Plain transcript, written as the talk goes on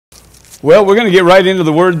Well, we're going to get right into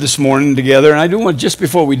the Word this morning together, and I do want, just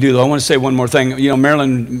before we do, though, I want to say one more thing. You know,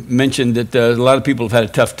 Marilyn mentioned that a lot of people have had a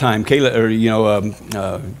tough time. Craig's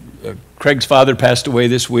father passed away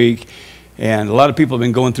this week, and a lot of people have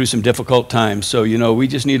been going through some difficult times. So, you know, we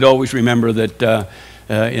just need to always remember that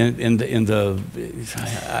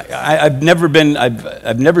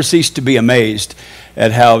I've never ceased to be amazed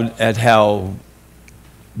at how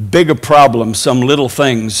big a problem some little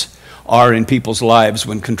things are in people's lives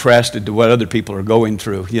when contrasted to what other people are going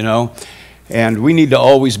through, you know. And we need to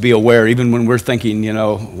always be aware, even when we're thinking, you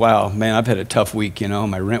know, wow, man, I've had a tough week, you know,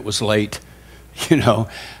 my rent was late, you know,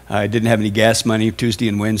 I didn't have any gas money Tuesday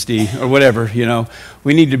and Wednesday or whatever, you know.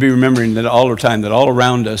 We need to be remembering that all the time, that all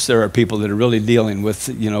around us there are people that are really dealing with,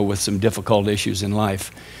 you know, with some difficult issues in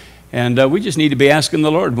life. And we just need to be asking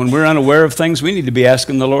the Lord. When we're unaware of things, we need to be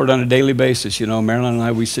asking the Lord on a daily basis. You know, Marilyn and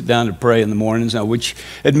I, we sit down to pray in the mornings, which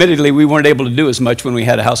admittedly we weren't able to do as much when we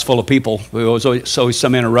had a house full of people. There was always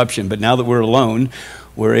some interruption. But now that we're alone,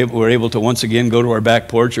 we're able to once again go to our back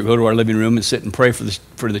porch or go to our living room and sit and pray for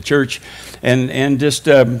the church and just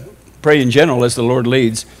pray in general as the Lord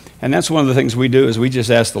leads. And that's one of the things we do, is we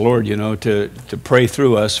just ask the Lord, you know, to pray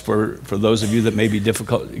through us for those of you that may be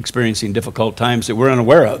experiencing difficult times that we're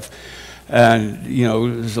unaware of. And, you know,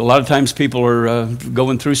 a lot of times people are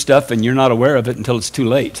going through stuff and you're not aware of it until it's too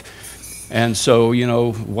late. And so, you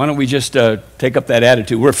know, why don't we just take up that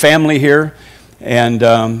attitude? We're family here, and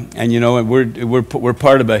you know, we're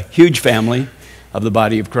part of a huge family of the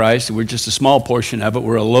body of Christ. We're just a small portion of it.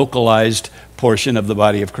 We're a localized portion of the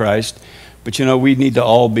body of Christ. But, you know, we need to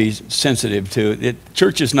all be sensitive to it.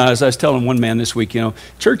 Church is not, as I was telling one man this week, you know,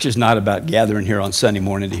 church is not about gathering here on Sunday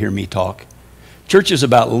morning to hear me talk. Church is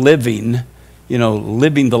about living, you know,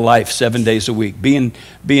 living the life 7 days a week, being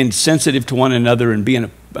sensitive to one another and being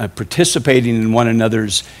participating in one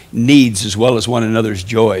another's needs as well as one another's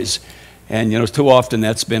joys. And, you know, too often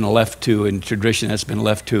that's been left to, in tradition, that's been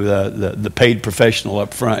left to the paid professional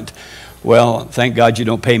up front. Well, thank God you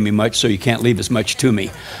don't pay me much, so you can't leave as much to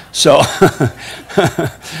me. So,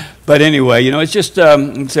 but anyway, you know, it's just,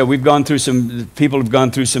 so we've gone through people have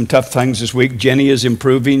gone through some tough things this week. Jenny is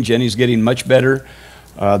improving. Jenny's getting much better.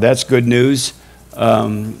 That's good news.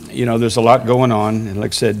 You know, there's a lot going on. And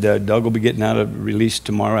like I said, Doug will be getting released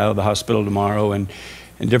tomorrow, out of the hospital tomorrow, and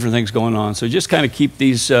different things going on. So just kind of keep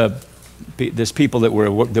this people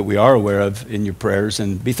that we are aware of in your prayers,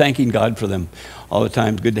 and be thanking God for them all the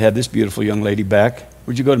time. Good to have this beautiful young lady back.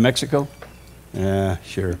 Would you go to Mexico? Yeah,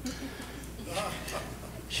 sure.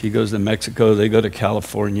 She goes to Mexico. They go to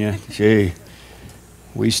California. Gee,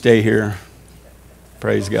 we stay here.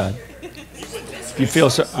 Praise God.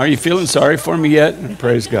 Are you feeling sorry for me yet?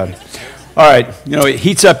 Praise God. All right, you know, it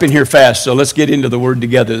heats up in here fast, so let's get into the Word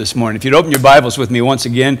together this morning. If you'd open your Bibles with me once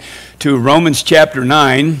again to Romans chapter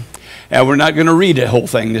 9. And we're not going to read the whole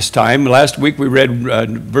thing this time. Last week we read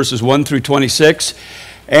verses 1 through 26.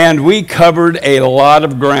 And we covered a lot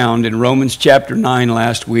of ground in Romans chapter 9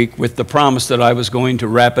 last week with the promise that I was going to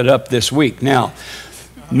wrap it up this week. Now,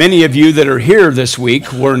 many of you that are here this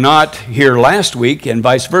week were not here last week, and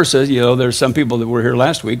vice versa. You know, there's some people that were here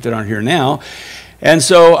last week that aren't here now. And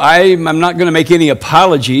so I'm not going to make any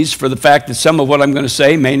apologies for the fact that some of what I'm going to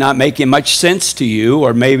say may not make much sense to you,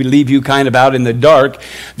 or maybe leave you kind of out in the dark.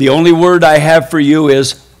 The only word I have for you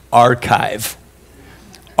is archive.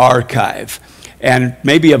 Archive. And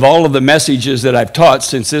maybe of all of the messages that I've taught,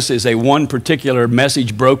 since this is one particular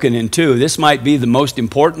message broken in two, this might be the most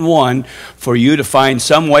important one for you to find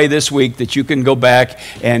some way this week that you can go back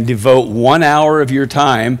and devote 1 hour of your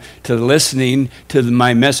time to listening to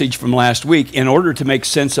my message from last week in order to make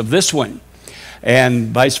sense of this one. And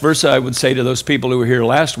vice versa, I would say to those people who were here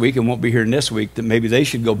last week and won't be here this week that maybe they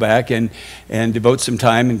should go back and devote some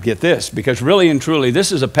time and get this. Because really and truly,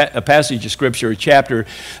 this is a passage of Scripture, a chapter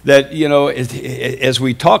that, you know, as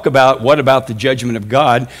we talk about what about the judgment of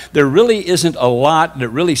God, there really isn't a lot that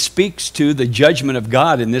really speaks to the judgment of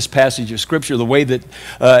God in this passage of Scripture, the way that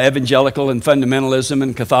evangelical and fundamentalism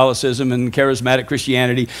and Catholicism and charismatic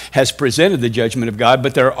Christianity has presented the judgment of God.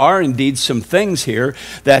 But there are indeed some things here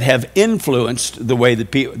that have influenced the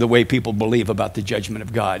way people believe about the judgment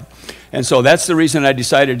of God. And so that's the reason I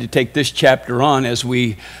decided to take this chapter on as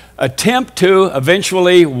we attempt to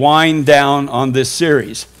eventually wind down on this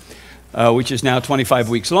series, which is now 25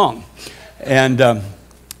 weeks long. And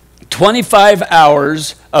 25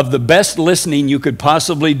 hours of the best listening you could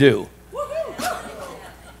possibly do.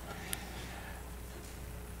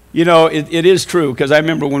 You know, it is true, because I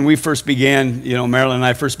remember when we first began, you know, Marilyn and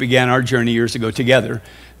I first began our journey years ago together,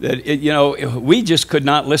 that, you know, we just could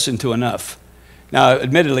not listen to enough. Now,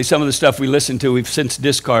 admittedly, some of the stuff we listened to we've since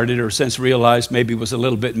discarded or since realized maybe was a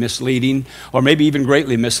little bit misleading or maybe even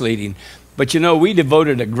greatly misleading. But you know, we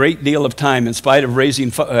devoted a great deal of time, in spite of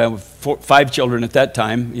raising 5 children at that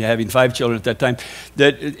time, having 5 children at that time,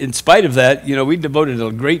 that in spite of that, you know, we devoted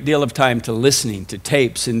a great deal of time to listening to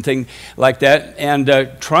tapes and things like that, and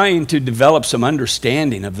trying to develop some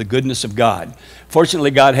understanding of the goodness of God.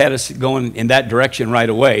 Fortunately, God had us going in that direction right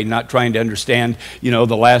away, not trying to understand, you know,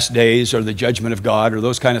 the last days or the judgment of God or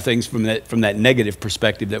those kind of things from that negative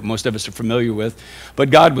perspective that most of us are familiar with. But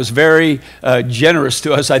God was very generous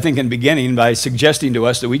to us, I think, in the beginning by suggesting to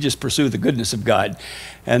us that we just pursue the goodness of God.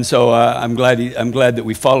 And so I'm glad that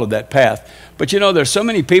we followed that path. But you know, there's so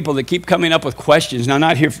many people that keep coming up with questions. Now,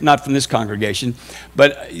 not from this congregation,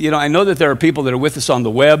 but you know, I know that there are people that are with us on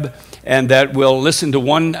the web and that will listen to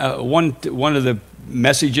one of the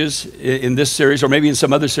messages in this series, or maybe in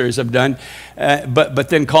some other series I've done, but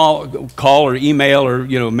then call or email or,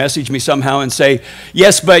 you know, message me somehow and say,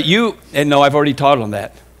 yes, but you, and no, I've already taught on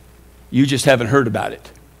that. You just haven't heard about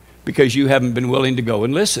it because you haven't been willing to go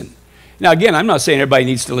and listen. Now, again, I'm not saying everybody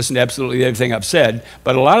needs to listen to absolutely everything I've said,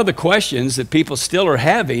 but a lot of the questions that people still are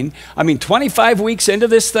having, I mean, 25 weeks into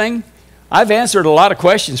this thing, I've answered a lot of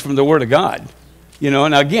questions from the Word of God. You know,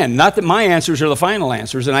 and again, not that my answers are the final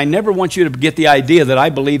answers, and I never want you to get the idea that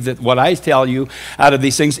I believe that what I tell you out of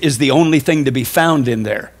these things is the only thing to be found in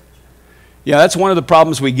there. Yeah, that's one of the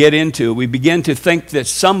problems we get into. We begin to think that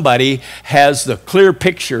somebody has the clear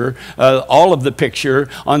picture, all of the picture,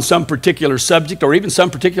 on some particular subject or even some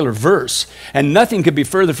particular verse. And nothing could be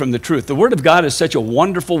further from the truth. The Word of God is such a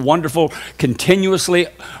wonderful, wonderful, continuously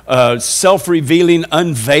self-revealing,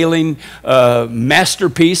 unveiling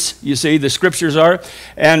masterpiece, you see, the Scriptures are.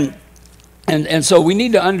 And so we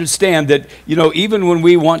need to understand that, you know, even when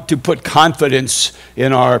we want to put confidence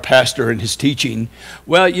in our pastor and his teaching,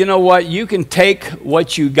 well, you know what? You can take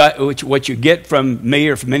what you get from me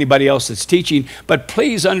or from anybody else that's teaching, but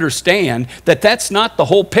please understand that that's not the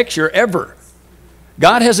whole picture ever.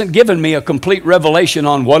 God hasn't given me a complete revelation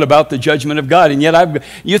on what about the judgment of God, and yet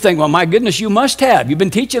you think, well, my goodness, you must have. You've been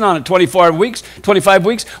teaching on it 25 weeks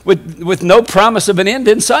with no promise of an end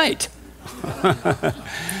in sight.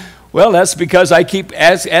 Well, that's because I keep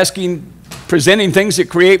presenting things that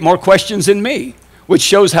create more questions in me, which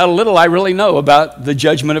shows how little I really know about the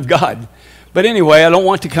judgment of God. But anyway, I don't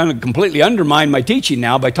want to kind of completely undermine my teaching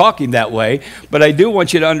now by talking that way, but I do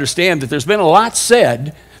want you to understand that there's been a lot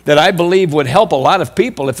said that I believe would help a lot of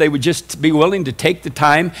people if they would just be willing to take the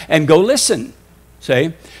time and go listen.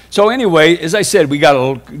 See? So anyway, as I said, we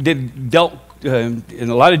dealt in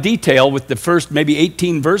a lot of detail with the first maybe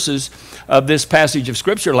 18 verses of this passage of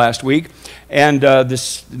Scripture last week, and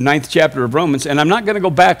this 9th chapter of Romans. And I'm not going to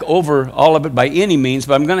go back over all of it by any means,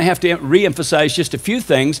 but I'm going to have to re-emphasize just a few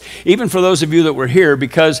things, even for those of you that were here,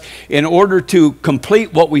 because in order to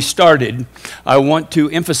complete what we started, I want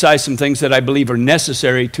to emphasize some things that I believe are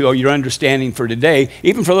necessary to your understanding for today,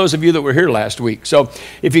 even for those of you that were here last week. So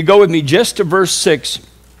if you go with me just to verse 6,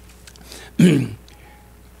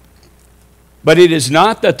 but it is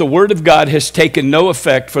not that the word of God has taken no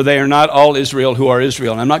effect, for they are not all Israel who are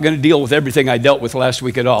Israel. And I'm not going to deal with everything I dealt with last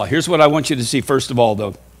week at all. Here's what I want you to see first of all,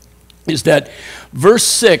 though, is that verse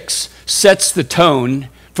 6 sets the tone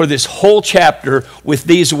for this whole chapter with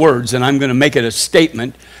these words, and I'm going to make it a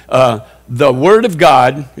statement. The word of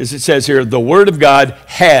God, as it says here, the word of God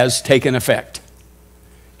has taken effect.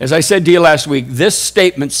 As I said to you last week, this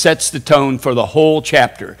statement sets the tone for the whole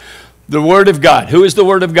chapter. The Word of God. Who is the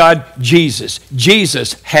Word of God? Jesus.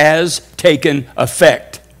 Jesus has taken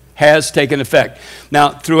effect. Has taken effect. Now,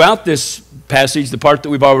 throughout this passage, the part that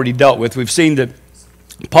we've already dealt with, we've seen that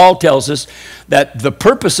Paul tells us that the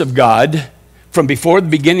purpose of God from before the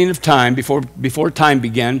beginning of time, before time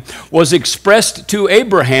began, was expressed to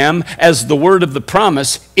Abraham as the word of the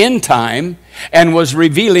promise in time, and was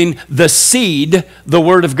revealing the seed, the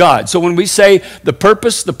word of God. So when we say the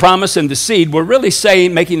purpose, the promise, and the seed, we're really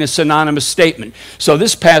making a synonymous statement. So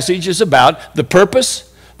this passage is about the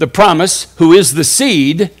purpose, the promise, who is the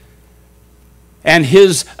seed, and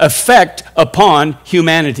his effect upon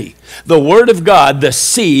humanity. The Word of God, the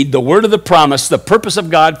seed, the word of the promise, the purpose of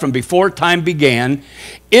God from before time began,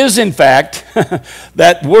 is in fact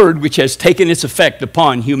that word which has taken its effect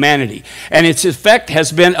upon humanity. And its effect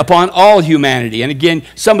has been upon all humanity. And again,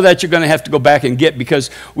 some of that you're going to have to go back and get, because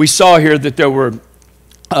we saw here that there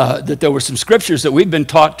were some scriptures that we've been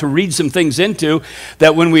taught to read some things into,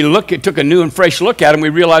 that when we took a new and fresh look at them, we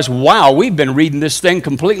realized, wow, we've been reading this thing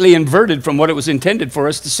completely inverted from what it was intended for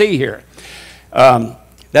us to see here.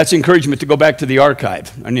 That's encouragement to go back to the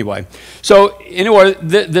archive, anyway. So, anyway,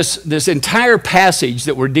 this entire passage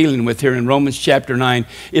that we're dealing with here in Romans chapter 9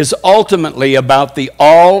 is ultimately about the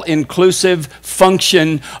all-inclusive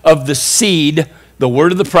function of the seed, the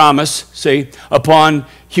word of the promise, see, upon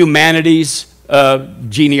humanity's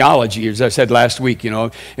genealogy, as I said last week,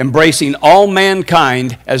 embracing all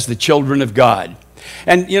mankind as the children of God.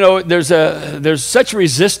 And, there's such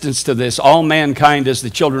resistance to this, all mankind as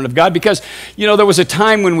the children of God, because, there was a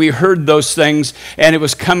time when we heard those things, and it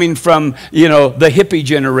was coming from, the hippie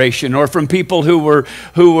generation, or from people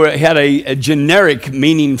who had a generic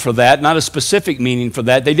meaning for that, not a specific meaning for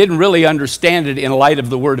that. They didn't really understand it in light of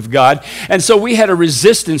the Word of God. And so we had a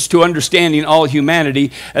resistance to understanding all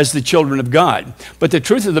humanity as the children of God. But the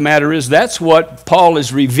truth of the matter is that's what Paul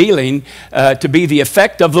is revealing to be the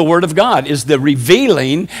effect of the Word of God, is the revealing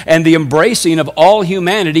and the embracing of all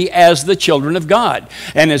humanity as the children of God.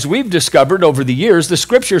 And as we've discovered over the years, the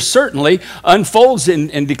Scripture certainly unfolds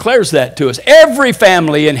and declares that to us. Every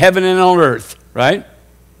family in heaven and on earth, right?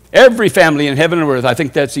 Every family in heaven and earth. I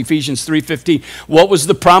think that's Ephesians 3:15. What was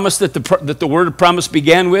the promise that the word of promise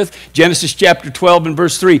began with? Genesis chapter 12 and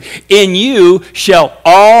verse 3. In you shall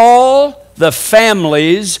all the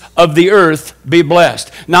families of the earth be blessed.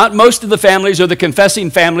 Not most of the families, or the confessing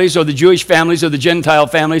families, or the Jewish families, or the Gentile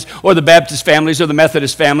families, or the Baptist families, or the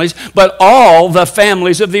Methodist families, but all the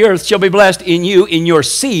families of the earth shall be blessed in you, in your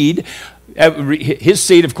seed. His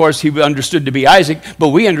seed, of course, he understood to be Isaac, but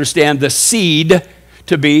we understand the seed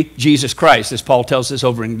to be Jesus Christ, as Paul tells us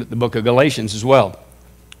over in the book of Galatians as well.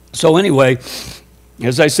 So anyway,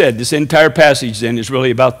 as I said, this entire passage then is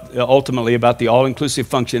really ultimately about the all-inclusive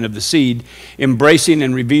function of the seed, embracing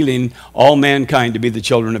and revealing all mankind to be the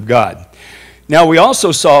children of God. Now, we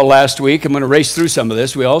also saw last week, I'm going to race through some of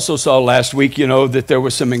this, we also saw last week, that there were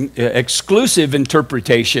some exclusive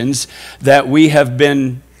interpretations that we have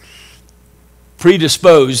been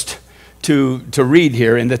predisposed to read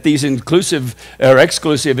here, and that these inclusive or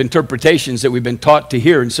exclusive interpretations that we've been taught to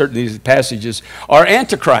hear in certain of these passages are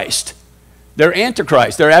Antichrist. They're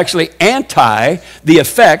Antichrist. They're actually anti the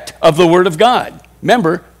effect of the Word of God.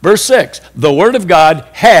 Remember, verse 6, the Word of God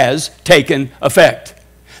has taken effect.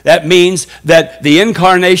 That means that the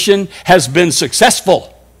incarnation has been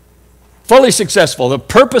successful, fully successful. The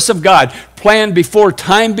purpose of God, planned before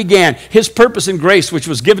time began, His purpose and grace, which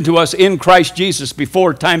was given to us in Christ Jesus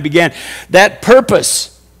before time began, that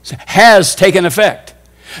purpose has taken effect.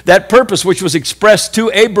 That purpose which was expressed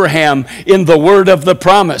to Abraham in the word of the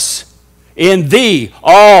promise, in thee,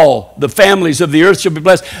 all the families of the earth shall be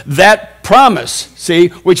blessed. That promise, see,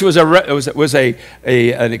 which was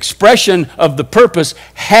an expression of the purpose,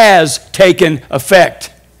 has taken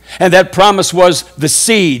effect. And that promise was the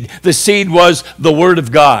seed. The seed was the Word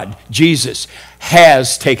of God, Jesus,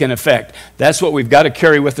 has taken effect. That's what we've got to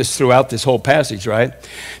carry with us throughout this whole passage, right?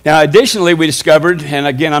 Now, additionally, we discovered, and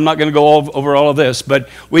again, I'm not going to go over all of this, but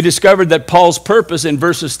we discovered that Paul's purpose in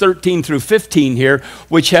verses 13 through 15 here,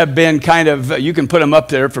 which have been kind of, you can put them up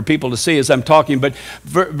there for people to see as I'm talking, but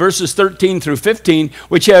verses 13 through 15,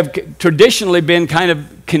 which have traditionally been kind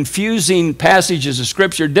of confusing passages of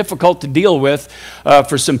Scripture, difficult to deal with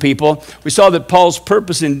for some people. We saw that Paul's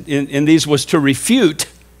purpose in these was to refute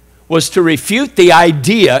the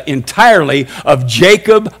idea entirely of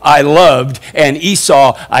Jacob I loved and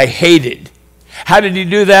Esau I hated. How did he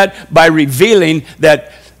do that? By revealing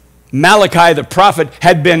that Malachi the prophet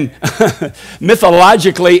had been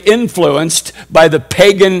mythologically influenced by the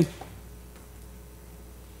pagan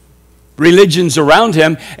religions around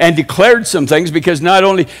him and declared some things, because not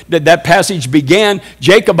only did that passage began,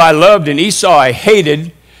 Jacob I loved and Esau I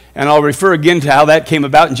hated, and I'll refer again to how that came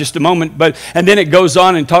about in just a moment. And then it goes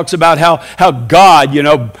on and talks about how God,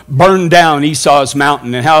 burned down Esau's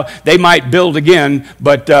mountain, and how they might build again,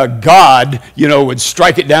 but God, would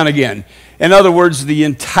strike it down again. In other words, the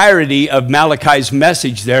entirety of Malachi's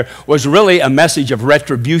message there was really a message of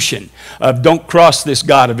retribution, of don't cross this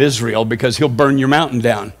God of Israel, because he'll burn your mountain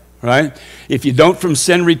down, right? If you don't from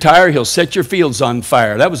sin retire, he'll set your fields on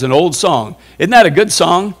fire. That was an old song. Isn't that a good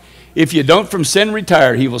song? If you don't from sin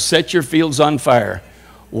retire, he will set your fields on fire.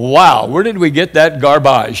 Wow, where did we get that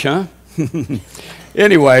garbage, huh?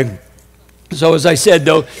 Anyway, so as I said,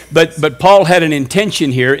 though, but Paul had an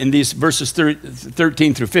intention here in these verses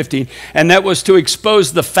 13 through 15, and that was to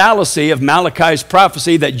expose the fallacy of Malachi's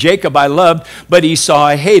prophecy that Jacob I loved, but Esau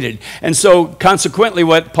I hated. And so consequently,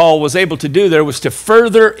 what Paul was able to do there was to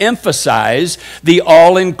further emphasize the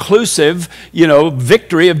all-inclusive,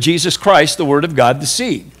 victory of Jesus Christ, the Word of God, the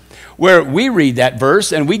seed. where we read that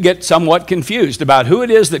verse and we get somewhat confused about who it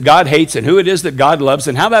is that God hates and who it is that God loves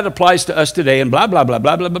and how that applies to us today and blah, blah, blah,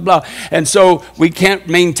 blah, blah, blah, blah. And so we can't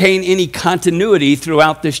maintain any continuity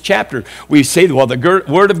throughout this chapter. We say, well, the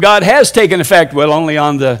word of God has taken effect. Well, only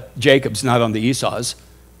on the Jacobs, not on the Esau's.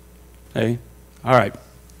 Okay? All right.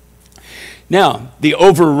 Now, the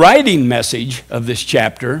overriding message of this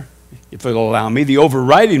chapter, if it'll allow me, the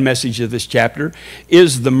overriding message of this chapter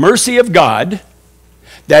is the mercy of God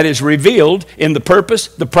that is revealed in the purpose,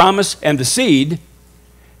 the promise, and the seed,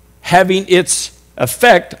 having its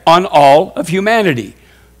effect on all of humanity.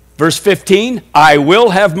 Verse 15, I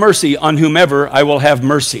will have mercy on whomever I will have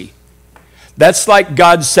mercy. That's like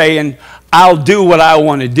God saying, I'll do what I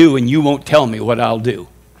want to do and you won't tell me what I'll do.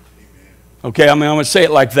 Okay, I'm going to say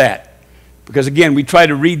it like that. Because again, we try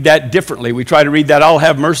to read that differently. We try to read that I'll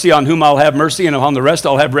have mercy on whom I'll have mercy and on the rest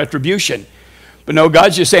I'll have retribution. But no,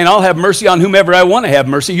 God's just saying, I'll have mercy on whomever I want to have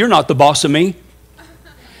mercy. You're not the boss of me.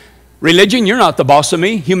 Religion, you're not the boss of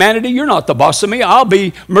me. Humanity, you're not the boss of me. I'll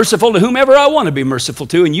be merciful to whomever I want to be merciful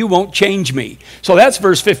to, and you won't change me. So that's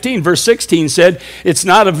verse 15. Verse 16 said, it's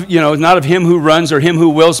not of, not of him who runs or him who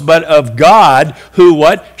wills, but of God who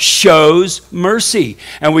what? Shows mercy.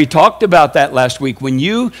 And we talked about that last week. When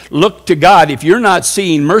you look to God, if you're not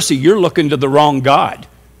seeing mercy, you're looking to the wrong God.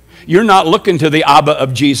 You're not looking to the Abba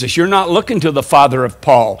of Jesus. You're not looking to the Father of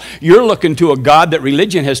Paul. You're looking to a God that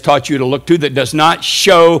religion has taught you to look to that does not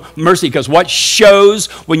show mercy, because what shows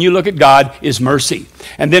when you look at God is mercy.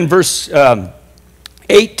 And then verse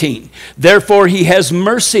 18, therefore he has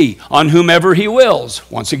mercy on whomever he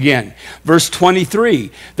wills. Once again, verse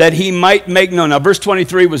 23, that he might make known. Now, verse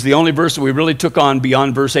 23 was the only verse that we really took on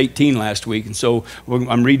beyond verse 18 last week, and so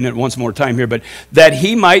I'm reading it once more time here. But that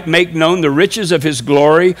he might make known the riches of his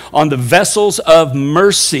glory on the vessels of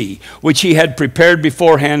mercy, which he had prepared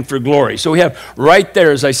beforehand for glory. So we have right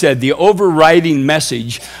there, as I said, the overriding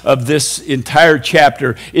message of this entire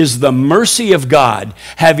chapter is the mercy of God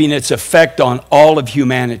having its effect on all of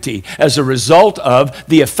humanity as a result of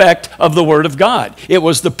the effect of the Word of God. It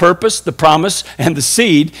was the purpose, the promise, and the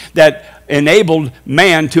seed that enabled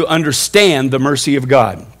man to understand the mercy of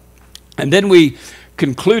God. And then we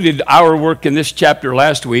concluded our work in this chapter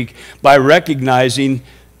last week by recognizing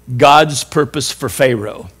God's purpose for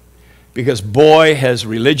Pharaoh. Because boy, has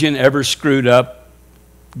religion ever screwed up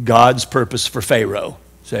God's purpose for Pharaoh.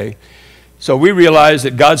 See? So we realized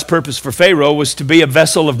that God's purpose for Pharaoh was to be a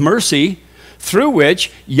vessel of mercy through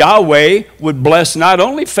which Yahweh would bless not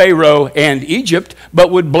only Pharaoh and Egypt,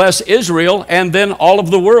 but would bless Israel and then all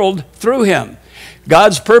of the world through him.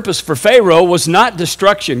 God's purpose for Pharaoh was not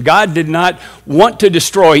destruction. God did not want to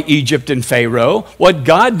destroy Egypt and Pharaoh. What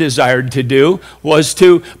God desired to do was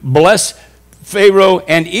to bless Pharaoh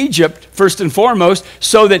and Egypt first and foremost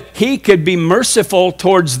so that he could be merciful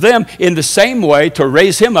towards them in the same way, to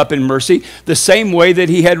raise him up in mercy, the same way that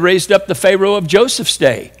he had raised up the Pharaoh of Joseph's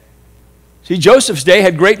day. See, Joseph's day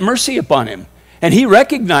had great mercy upon him, and he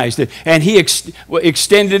recognized it, and he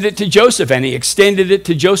extended it to Joseph, and he extended it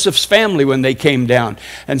to Joseph's family when they came down,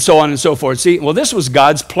 and so on and so forth. See, well, this was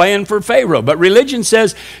God's plan for Pharaoh, but religion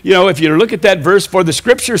says, if you look at that verse, for the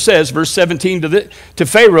scripture says, verse 17 to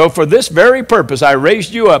Pharaoh, for this very purpose I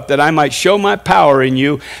raised you up, that I might show my power in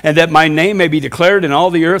you, and that my name may be declared in all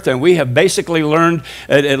the earth. And we have basically learned,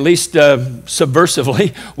 at least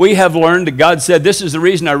subversively, we have learned that God said, this is the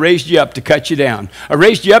reason I raised you up, to cut you down. I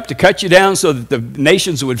raised you up to cut you down so that the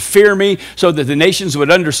nations would fear me, so that the nations would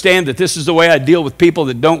understand that this is the way I deal with people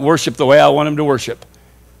that don't worship the way I want them to worship.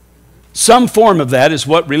 Some form of that is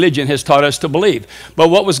what religion has taught us to believe. But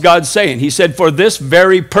what was God saying? He said, for this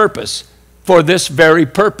very purpose. For this very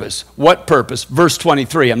purpose. What purpose? Verse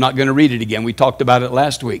 23. I'm not going to read it again. We talked about it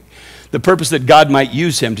last week. The purpose that God might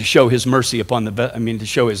use him to show his mercy upon to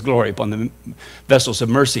show his glory upon the vessels of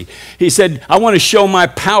mercy. He said, I want to show my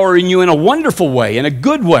power in you in a wonderful way, in a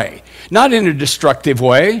good way, not in a destructive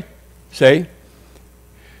way. Say,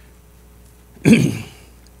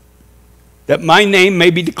 that my name may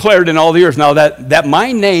be declared in all the earth. Now, that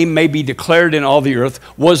my name may be declared in all the earth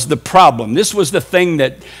was the problem. This was the thing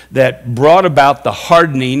that brought about the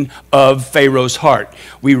hardening of Pharaoh's heart.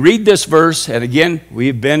 We read this verse, and again,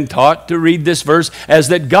 we've been taught to read this verse as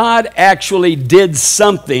that God actually did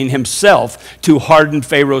something himself to harden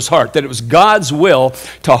Pharaoh's heart. That it was God's will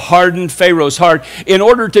to harden Pharaoh's heart in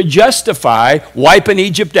order to justify wiping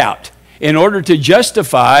Egypt out. In order to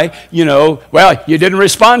justify, well, you didn't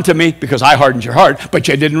respond to me because I hardened your heart, but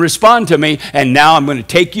you didn't respond to me, and now I'm going to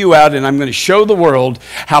take you out and I'm going to show the world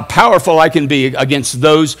how powerful I can be against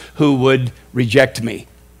those who would reject me.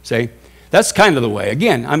 See? That's kind of the way.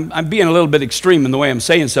 Again, I'm being a little bit extreme in the way I'm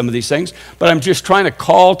saying some of these things, but I'm just trying to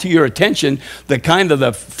call to your attention the kind of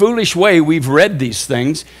the foolish way we've read these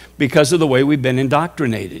things because of the way we've been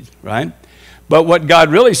indoctrinated, right? But what God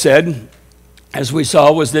really said, as we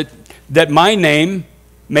saw, was that my name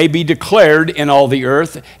may be declared in all the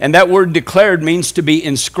earth, and that word declared means to be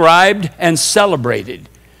inscribed and celebrated.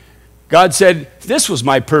 God said, this was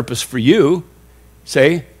my purpose for you.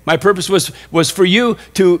 Say, my purpose was for you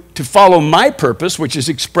to follow my purpose, which is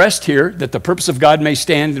expressed here, that the purpose of God may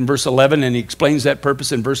stand in verse 11, and he explains that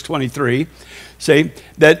purpose in verse 23. Say,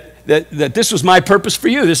 that this was my purpose for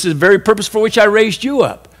you. This is the very purpose for which I raised you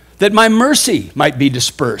up, that my mercy might be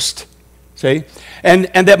dispersed. See? And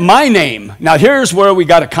that my name, now here's where we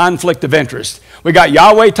got a conflict of interest. We got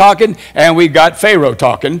Yahweh talking, and we got Pharaoh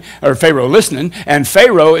talking, or Pharaoh listening, and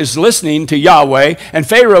Pharaoh is listening to Yahweh, and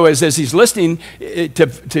Pharaoh is, as he's listening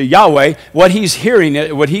to Yahweh, what he's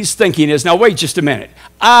hearing, what he's thinking is, now wait just a minute.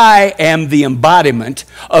 I am the embodiment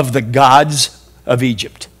of the gods of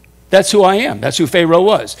Egypt. That's who I am. That's who Pharaoh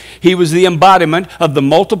was. He was the embodiment of the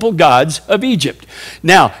multiple gods of Egypt.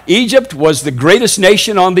 Now, Egypt was the greatest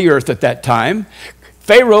nation on the earth at that time.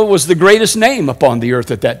 Pharaoh was the greatest name upon the earth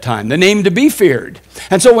at that time, the name to be feared.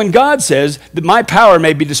 And so when God says that my power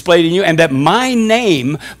may be displayed in you and that my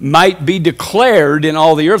name might be declared in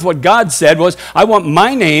all the earth, what God said was, I want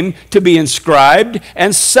my name to be inscribed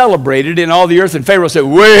and celebrated in all the earth. And Pharaoh said,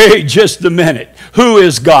 wait just a minute. Who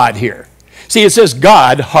is God here? See, it says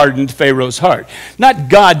God hardened Pharaoh's heart. Not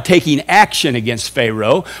God taking action against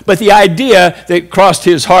Pharaoh, but the idea that crossed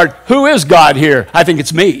his heart, who is God here? I think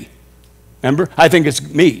it's me. Remember? I think it's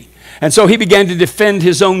me. And so he began to defend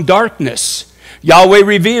his own darkness. Yahweh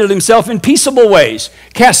revealed himself in peaceable ways.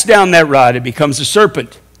 Cast down that rod, it becomes a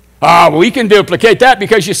serpent. We can duplicate that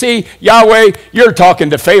because you see, Yahweh, you're talking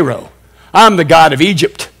to Pharaoh. I'm the God of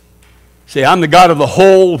Egypt. See, I'm the God of the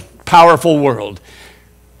whole powerful world.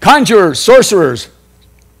 Conjurers, sorcerers,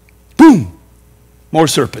 boom, more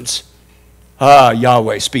serpents.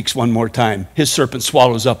 Yahweh speaks one more time. His serpent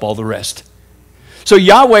swallows up all the rest. So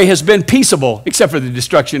Yahweh has been peaceable, except for the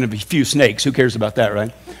destruction of a few snakes. Who cares about that,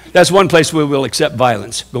 right? That's one place where we'll accept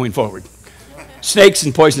violence going forward. Snakes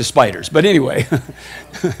and poisonous spiders. But anyway,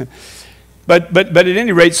 but at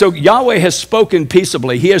any rate, so Yahweh has spoken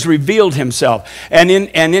peaceably. He has revealed himself. And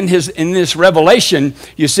in this revelation,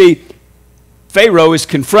 you see, Pharaoh is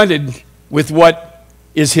confronted with what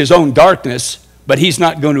is his own darkness, but he's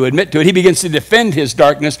not going to admit to it. He begins to defend his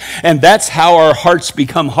darkness, and that's how our hearts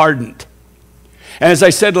become hardened. And as I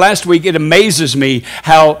said last week, it amazes me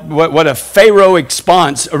how what a Pharaoh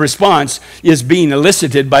response is being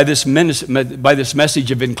elicited by this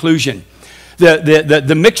message of inclusion.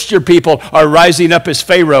 The mixture people are rising up as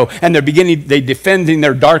Pharaoh, and they're defending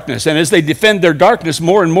their darkness. And as they defend their darkness,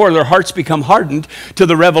 more and more their hearts become hardened to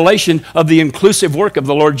the revelation of the inclusive work of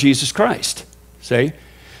the Lord Jesus Christ. See?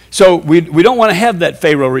 So we don't want to have that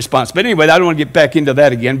Pharaoh response. But anyway, I don't want to get back into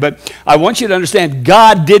that again. But I want you to understand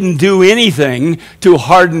God didn't do anything to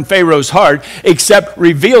harden Pharaoh's heart except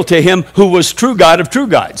reveal to him who was true God of true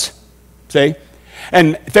gods. See?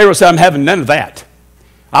 And Pharaoh said, I'm having none of that.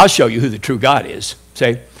 I'll show you who the true God is.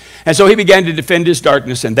 See? And so he began to defend his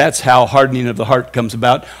darkness, and that's how hardening of the heart comes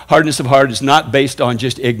about. Hardness of heart is not based on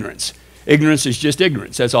just ignorance. Ignorance is just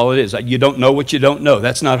ignorance. That's all it is. You don't know what you don't know.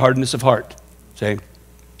 That's not hardness of heart. See?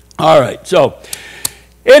 All right, so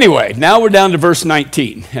anyway, now we're down to verse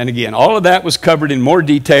 19. And again, all of that was covered in more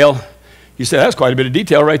detail. You said, that's quite a bit of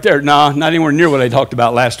detail right there. No, not anywhere near what I talked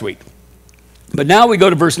about last week. But now we go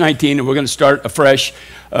to verse 19, and we're going to start afresh.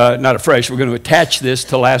 Not afresh, we're going to attach this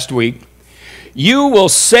to last week. You will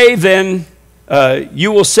say to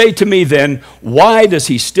me then, why does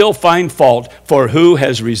he still find fault for who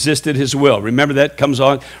has resisted his will? Remember that comes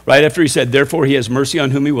on right after he said, therefore he has mercy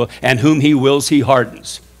on whom he will, and whom he wills he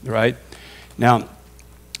hardens. Right? Now,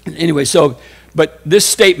 anyway, but this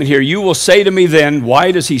statement here, you will say to me then,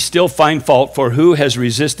 why does he still find fault for who has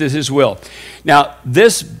resisted his will? Now,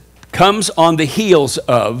 this comes on the heels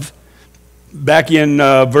of, back in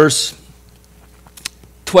verse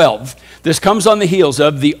 12, this comes on the heels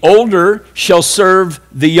of the older shall serve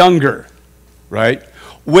the younger, right?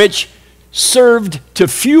 Which served to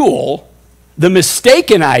fuel the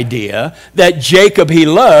mistaken idea that Jacob he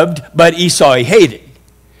loved, but Esau he hated.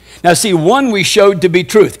 Now see, one we showed to be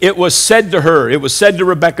truth. It was said to her, it was said to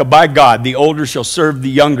Rebekah by God, the older shall serve the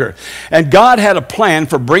younger. And God had a plan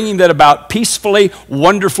for bringing that about peacefully,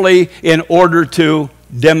 wonderfully, in order to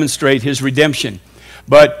demonstrate his redemption.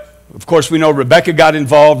 But Of course, we know Rebekah got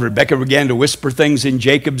involved. Rebekah began to whisper things in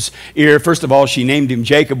Jacob's ear. First of all, she named him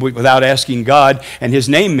Jacob without asking God, and his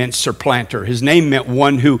name meant supplanter. His name meant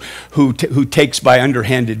one who takes by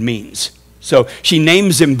underhanded means. So she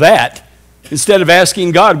names him that instead of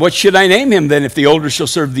asking God, what should I name him then if the older shall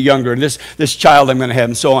serve the younger, and this child I'm going to have,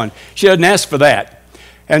 and so on. She doesn't ask for that.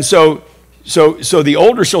 And so the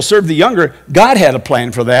older shall serve the younger. God had a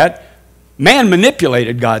plan for that. Man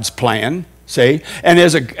manipulated God's plan. See? And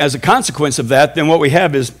as a consequence of that, then what we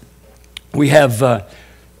have is the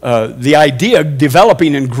idea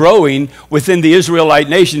developing and growing within the Israelite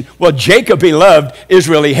nation. Well, Jacob he loved,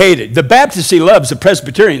 Israel he hated. The Baptists he loves, the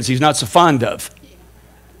Presbyterians he's not so fond of.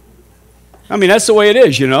 I mean, that's the way it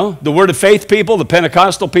is, you know. The Word of Faith people, the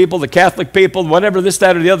Pentecostal people, the Catholic people, whatever, this,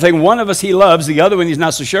 that, or the other thing. One of us he loves, the other one he's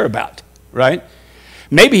not so sure about, right?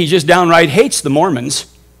 Maybe he just downright hates the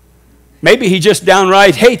Mormons. Maybe he just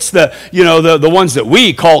downright hates the ones that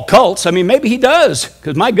we call cults. I mean, maybe he does,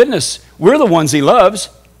 because my goodness, we're the ones he loves.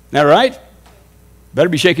 Isn't that right? Better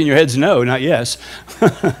be shaking your heads no, not yes.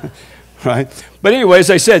 Right? But anyway,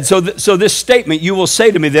 as I said, so this statement, you will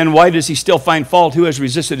say to me then, why does he still find fault? Who has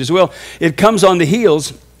resisted his will? It comes on the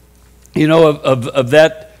heels, of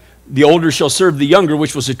that, the older shall serve the younger,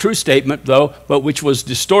 which was a true statement, though, but which was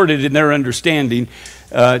distorted in their understanding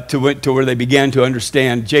to where they began to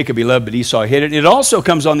understand Jacob he loved, but Esau hated. It also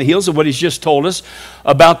comes on the heels of what he's just told us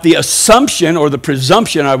about the assumption or the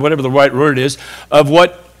presumption, or whatever the right word is, of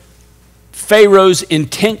what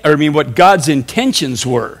what God's intentions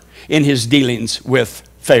were in his dealings with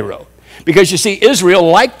Pharaoh. Because you see, Israel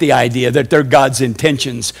liked the idea that their God's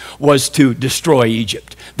intentions was to destroy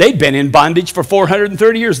Egypt. They'd been in bondage for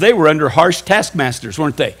 430 years. They were under harsh taskmasters,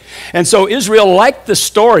 weren't they? And so Israel liked the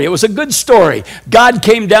story. It was a good story. God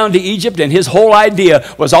came down to Egypt, and his whole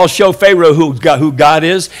idea was, I'll show Pharaoh who God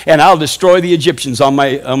is, and I'll destroy the Egyptians on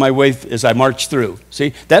my way as I march through.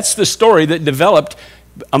 See, that's the story that developed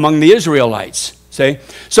among the Israelites. See?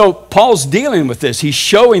 So Paul's dealing with this. He's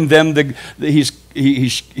showing them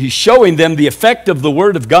he's showing them the effect of the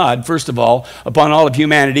Word of God, first of all, upon all of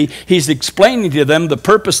humanity. He's explaining to them the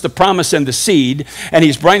purpose, the promise, and the seed, and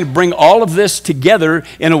he's trying to bring all of this together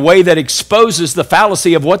in a way that exposes the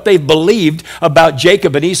fallacy of what they believed about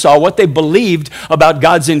Jacob and Esau, what they believed about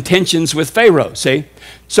God's intentions with Pharaoh, see?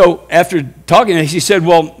 So after talking, he said,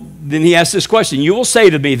 well, then he asked this question, you will say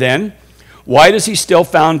to me then, why does he still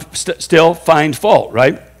find fault,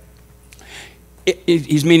 right?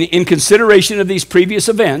 He's meaning in consideration of these previous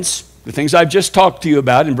events, the things I've just talked to you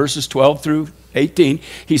about in verses 12 through 18,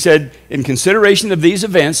 he said, in consideration of these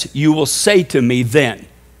events, you will say to me then,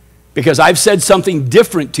 because I've said something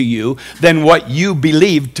different to you than what you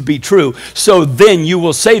believed to be true. So then you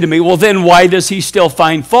will say to me, well, then why does he still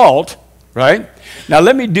find fault, right? Now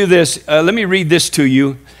let me do this. Let me read this to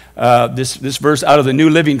you. This verse out of the New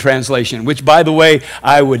Living Translation, which, by the way,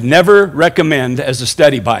 I would never recommend as a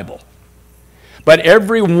study Bible. But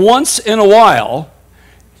every once in a while,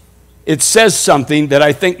 it says something that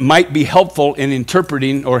I think might be helpful in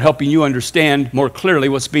interpreting or helping you understand more clearly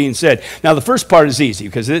what's being said. Now, the first part is easy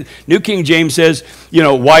because New King James says,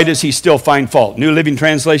 why does he still find fault? New Living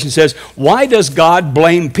Translation says, why does God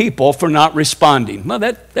blame people for not responding? Well,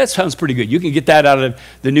 that sounds pretty good. You can get that out of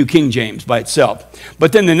the New King James by itself.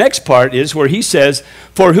 But then the next part is where he says,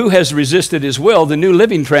 for who has resisted his will? The New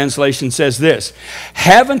Living Translation says this,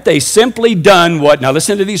 haven't they simply done what, now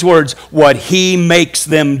listen to these words, what he makes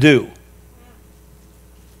them do?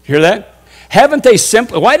 Hear that? Haven't they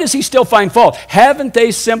simply, why does he still find fault? Haven't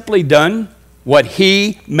they simply done what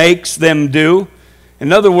he makes them do?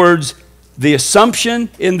 In other words, the assumption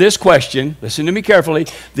in this question, listen to me carefully,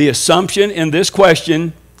 the assumption in this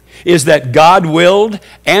question is that God willed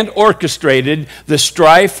and orchestrated the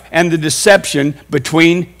strife and the deception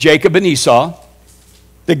between Jacob and Esau,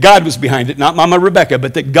 that God was behind it, not Mama Rebecca,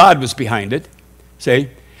 but that God was behind it, see,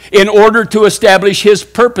 in order to establish his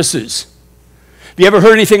purposes. Have you ever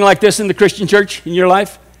heard anything like this in the Christian church in your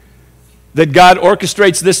life? That God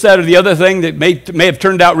orchestrates this, that, or the other thing that may have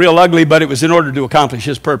turned out real ugly, but it was in order to accomplish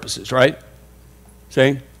his purposes, right?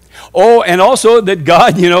 See? Oh, and also that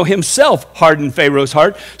God, himself hardened Pharaoh's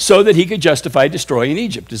heart so that he could justify destroying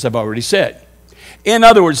Egypt, as I've already said. In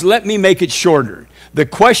other words, let me make it shorter. The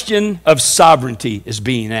question of sovereignty is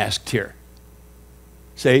being asked here.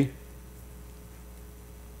 See?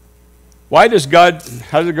 Why does God,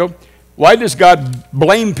 how does it go? Why does God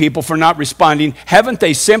blame people for not responding? Haven't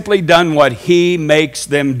they simply done what he makes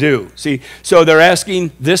them do? See, so they're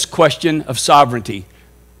asking this question of sovereignty.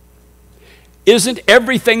 Isn't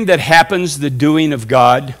everything that happens the doing of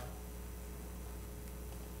God?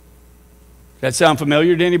 That sound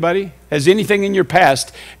familiar to anybody? Has anything in your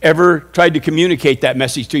past ever tried to communicate that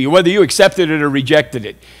message to you, whether you accepted it or rejected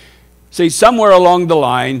it? See, somewhere along the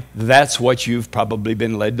line, that's what you've probably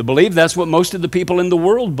been led to believe. That's what most of the people in the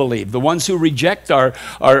world believe. The ones who reject our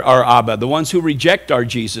Abba, the ones who reject our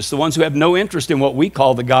Jesus, the ones who have no interest in what we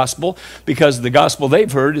call the gospel, because the gospel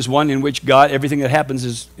they've heard is one in which God, everything that happens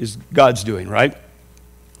is God's doing, right?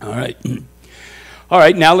 All right. All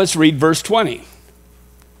right, now let's read verse 20.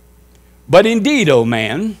 But indeed, O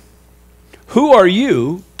man, who are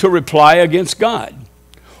you to reply against God?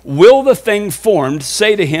 Will the thing formed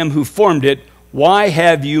say to him who formed it, why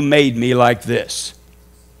have you made me like this?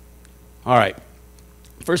 All right.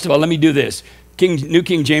 First of all, let me do this. New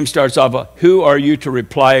King James starts off, who are you to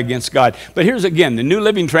reply against God? But here's again, the New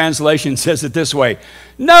Living Translation says it this way.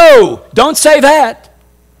 No, don't say that.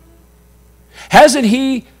 Hasn't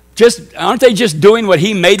he aren't they just doing what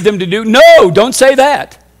he made them to do? No, don't say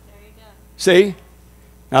that. See?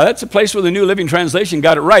 Now, that's a place where the New Living Translation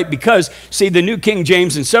got it right because, see, the New King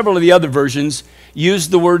James and several of the other versions use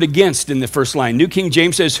the word against in the first line. New King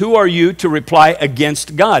James says, who are you to reply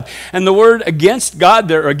against God? And the word against God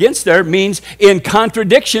there, or against there, means in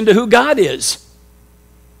contradiction to who God is.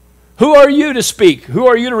 Who are you to speak? Who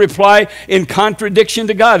are you to reply in contradiction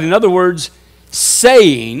to God? In other words,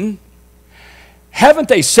 saying, haven't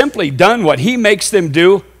they simply done what he makes them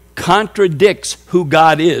do? Contradicts who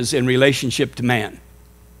God is in relationship to man.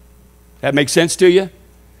 That makes sense to you?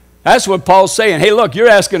 That's what Paul's saying. Hey, look, you're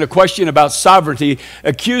asking a question about sovereignty,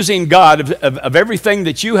 accusing God of everything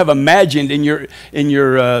that you have imagined in your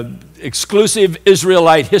exclusive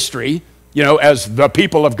Israelite history, you know, as the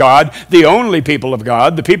people of God, the only people of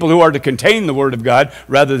God, the people who are to contain the Word of God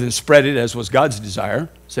rather than spread it as was God's desire,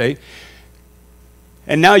 see?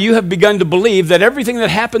 And now you have begun to believe that everything that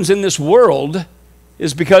happens in this world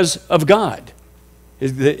is because of God,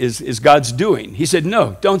 is God's doing. He said,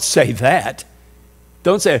 no, don't say that.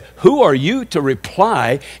 Don't say it. Who are you to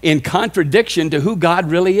reply in contradiction to who God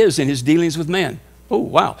really is in his dealings with man? Oh,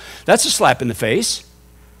 wow. That's a slap in the face.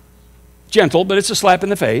 Gentle, but it's a slap in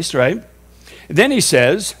the face, right? Then he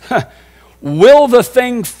says, will the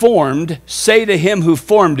thing formed say to him who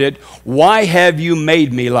formed it, why have you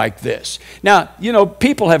made me like this? Now, you know,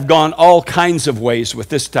 people have gone all kinds of ways with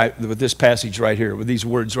this passage right here, with these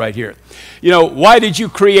words right here. You know, why did you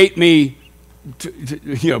create me,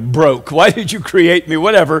 broke? Why did you create me?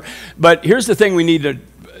 Whatever. But here's the thing we need to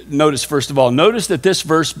notice first of all. Notice that this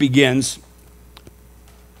verse begins,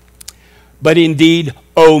 but indeed,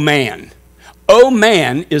 O man. O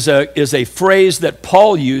man is a phrase that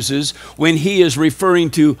Paul uses when he is referring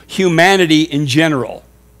to humanity in general.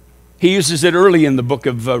 He uses it early in the book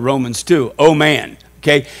of Romans too. O man,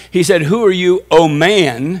 okay? He said, who are you, O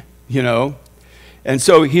man, you know? And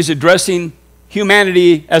so he's addressing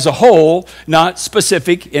humanity as a whole, not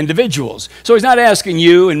specific individuals. So he's not asking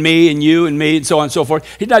you and me and you and me and so on and so forth.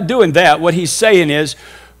 He's not doing that. What he's saying is,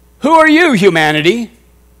 who are you, humanity?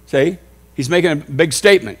 See? He's making a big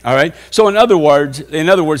statement, all right? So in other words,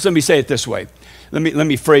 let me say it this way. Let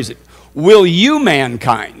me phrase it. Will you,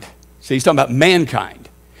 mankind, see, he's talking about mankind.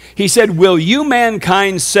 He said, will you,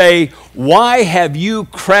 mankind, say, why have you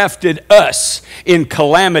crafted us in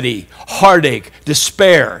calamity, heartache,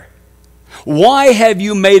 despair? Why have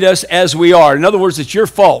you made us as we are? In other words, it's your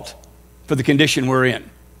fault for the condition we're in.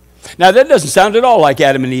 Now, that doesn't sound at all like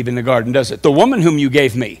Adam and Eve in the garden, does it? The woman whom you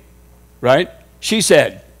gave me, right? She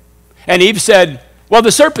said, and Eve said, well,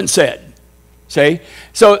 the serpent said. See?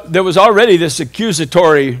 So there was already this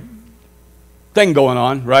accusatory thing going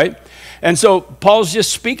on, right? And so Paul's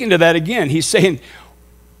just speaking to that again. He's saying,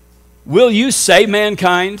 will you say,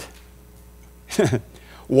 mankind,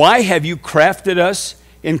 why have you crafted us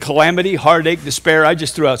in calamity, heartache, despair? I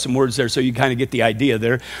just threw out some words there so you kind of get the idea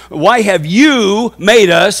there. Why have you made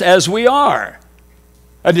us as we are?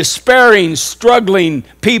 A despairing, struggling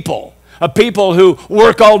people. A people who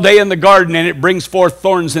work all day in the garden and it brings forth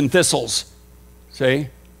thorns and thistles. See?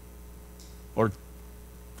 Or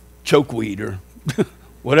chokeweed or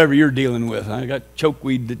whatever you're dealing with. I got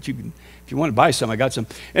chokeweed that you can, if you want to buy some, I got some.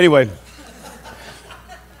 Anyway.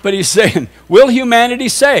 But he's saying, will humanity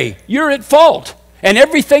say, you're at fault? And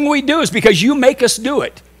everything we do is because you make us do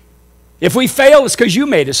it. If we fail, it's because you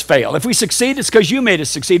made us fail. If we succeed, it's because you made us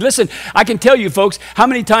succeed. Listen, I can tell you, folks, how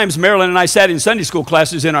many times Marilyn and I sat in Sunday school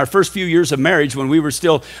classes in our first few years of marriage when we were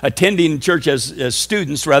still attending church as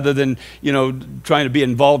students rather than, you know, trying to be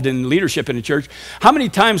involved in leadership in a church. How many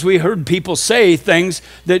times we heard people say things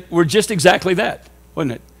that were just exactly that,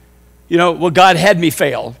 wasn't it? You know, well, God had me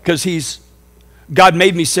fail because God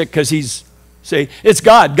made me sick because see, it's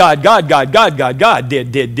God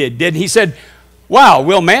did. And he said, Wow,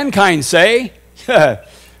 will mankind say,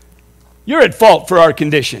 you're at fault for our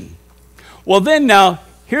condition? Well, then now,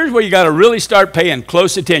 here's where you got to really start paying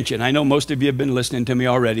close attention. I know most of you have been listening to me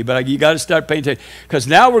already, but you got to start paying attention, because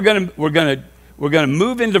now we're going to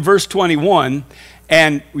move into verse 21,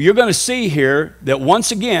 and you're going to see here that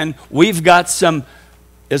once again we've got some,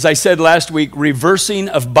 as I said last week, reversing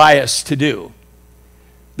of bias to do.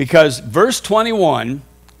 Because verse 21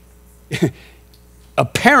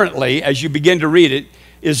 apparently, as you begin to read it,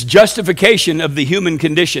 is justification of the human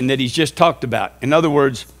condition that he's just talked about. In other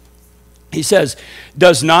words, he says,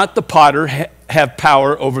 does not the potter have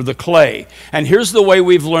power over the clay? And here's the way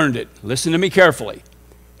we've learned it. Listen to me carefully.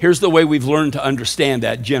 Here's the way we've learned to understand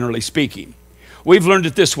that, generally speaking. We've learned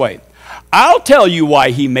it this way. I'll tell you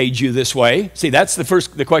why he made you this way. See, that's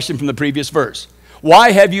the question from the previous verse.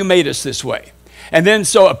 Why have you made us this way? And then,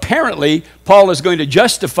 so apparently, Paul is going to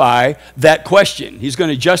justify that question. He's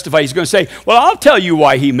going to say, well, I'll tell you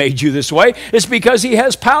why he made you this way. It's because he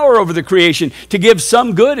has power over the creation to give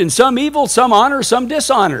some good and some evil, some honor, some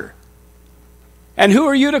dishonor. And who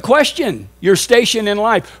are you to question your station in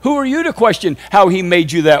life? Who are you to question how he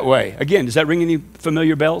made you that way? Again, does that ring any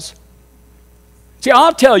familiar bells? See,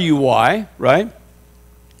 I'll tell you why, right?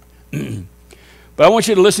 But I want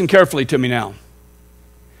you to listen carefully to me now.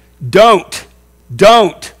 Don't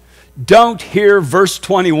hear verse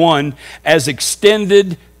 21 as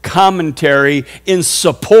extended commentary in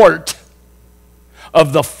support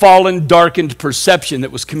of the fallen, darkened perception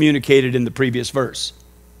that was communicated in the previous verse.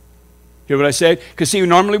 Hear what I say? Because see,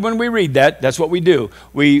 normally when we read that, that's what we do.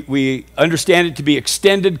 We understand it to be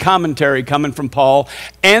extended commentary coming from Paul,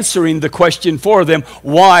 answering the question for them,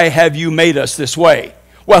 why have you made us this way?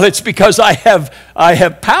 Well, it's because I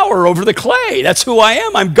have power over the clay. That's who I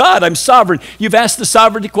am. I'm God. I'm sovereign. You've asked the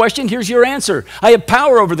sovereignty question. Here's your answer. I have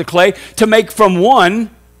power over the clay to make from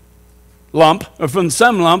one lump, or from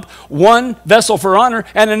some lump, one vessel for honor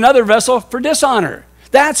and another vessel for dishonor.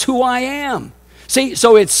 That's who I am. See,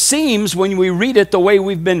 so it seems when we read it the way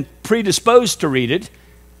we've been predisposed to read it,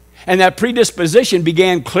 and that predisposition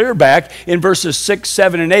began clear back in verses 6,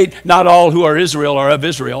 7, and 8, not all who are Israel are of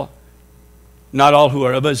Israel. Not all who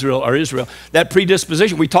are of Israel are Israel. That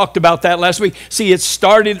predisposition, we talked about that last week. See, it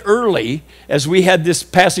started early as we had this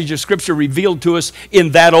passage of Scripture revealed to us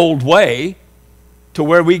in that old way, to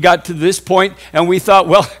where we got to this point and we thought,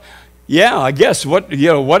 well, yeah, I guess, what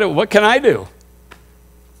can I do?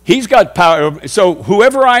 He's got power. So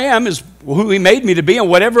whoever I am is who he made me to be, and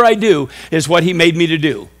whatever I do is what he made me to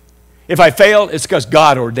do. If I fail, it's because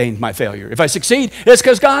God ordained my failure. If I succeed, it's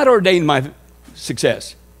because God ordained my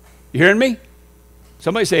success. You hearing me?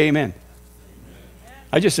 Somebody say amen.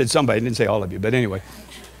 I just said somebody, I didn't say all of you, but anyway.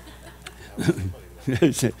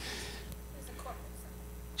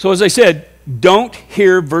 So as I said, don't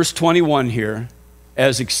hear verse 21 here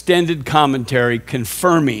as extended commentary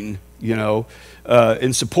confirming,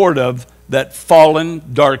 in support of that fallen,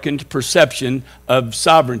 darkened perception of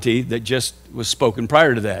sovereignty that just was spoken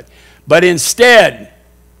prior to that. But instead,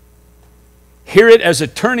 hear it as a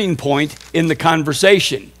turning point in the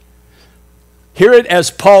conversation. Hear it as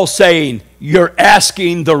Paul saying, you're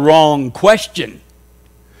asking the wrong question.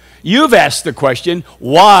 You've asked the question,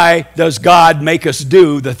 why does God make us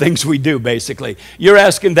do the things we do, basically? You're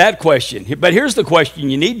asking that question. But here's the question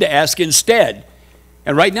you need to ask instead.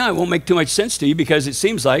 And right now it won't make too much sense to you because it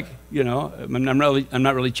seems like, I'm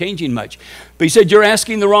not really changing much. But he said, you're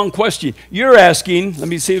asking the wrong question. You're asking, let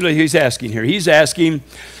me see what he's asking here. He's asking,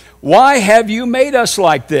 why have you made us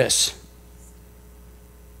like this?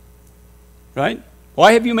 Right?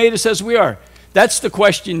 Why have you made us as we are? That's the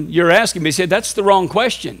question you're asking. But he said, that's the wrong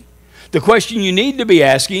question. The question you need to be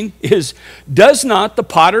asking is, does not the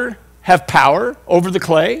potter have power over the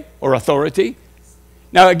clay or authority?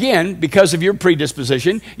 Now again, because of your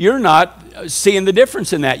predisposition, you're not seeing the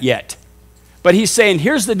difference in that yet. But he's saying,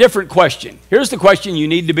 here's the different question. Here's the question you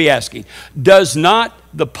need to be asking. Does not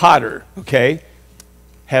the potter,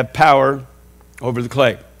 have power over the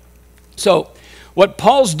clay? So, what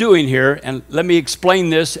Paul's doing here, and let me explain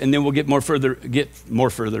this, and then we'll get further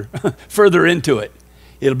into it.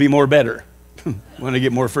 It'll be more better when I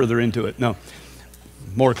get more further into it. No,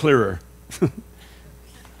 more clearer.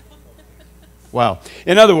 Wow.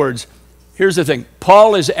 In other words, here's the thing.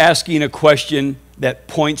 Paul is asking a question that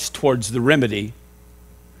points towards the remedy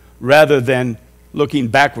rather than looking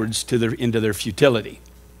backwards into their futility.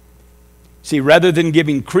 See, rather than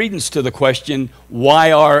giving credence to the question,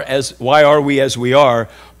 why are we as we are,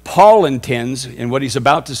 Paul intends, in what he's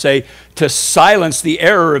about to say, to silence the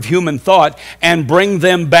error of human thought and bring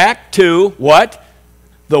them back to what?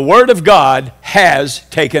 the Word of God has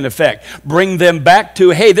taken effect. Bring them back to,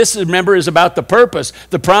 hey, this, remember, is about the purpose,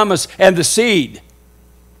 the promise, and the seed.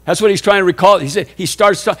 That's what he's trying to recall. He said,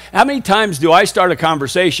 how many times do I start a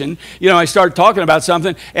conversation? You know, I start talking about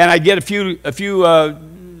something, and I get a few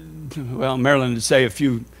well, Marilyn would say a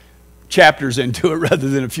few chapters into it rather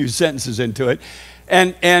than a few sentences into it.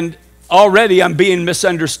 And already I'm being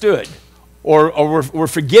misunderstood, or we're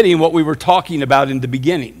forgetting what we were talking about in the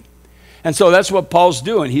beginning. And so that's what Paul's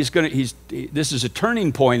doing. This is a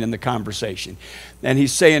turning point in the conversation. And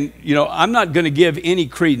he's saying, you know, I'm not going to give any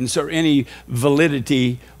credence or any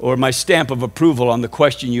validity or my stamp of approval on the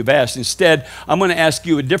question you've asked. Instead, I'm going to ask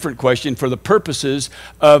you a different question for the purposes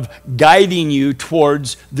of guiding you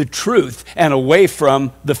towards the truth and away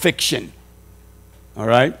from the fiction. All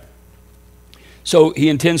right? So he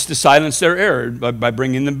intends to silence their error by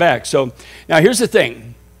bringing them back. So now here's the thing.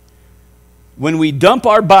 When we dump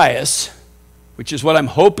our bias, which is what I'm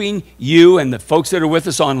hoping you and the folks that are with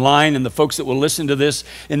us online and the folks that will listen to this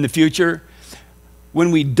in the future,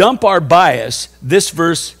 when we dump our bias, this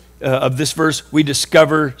verse, we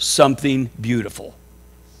discover something beautiful.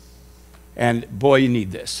 And boy, you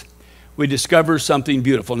need this. We discover something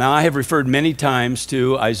beautiful. Now, I have referred many times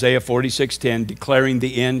to Isaiah 46:10, declaring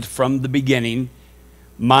the end from the beginning.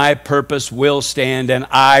 My purpose will stand and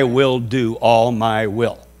I will do all my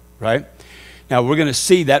will, right? Now, we're going to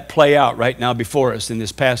see that play out right now before us in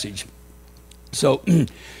this passage. So we're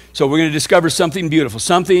going to discover something beautiful,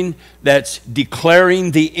 something that's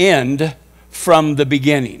declaring the end from the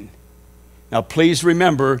beginning. Now, please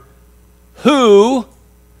remember who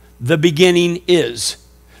the beginning is.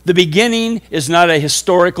 The beginning is not a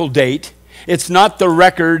historical date. It's not the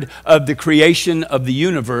record of the creation of the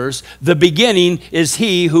universe. The beginning is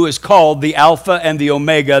he who is called the Alpha and the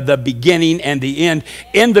Omega, the beginning and the end.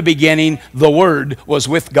 In the beginning, the Word was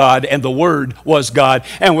with God, and the Word was God.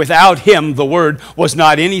 And without him, the Word was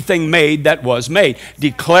not anything made that was made.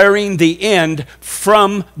 Declaring the end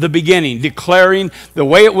from the beginning. Declaring the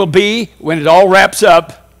way it will be when it all wraps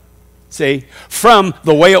up, see, from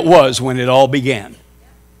the way it was when it all began.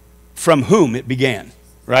 From whom it began,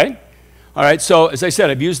 right? All right, so as I said,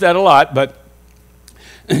 I've used that a lot, but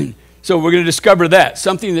so we're going to discover that.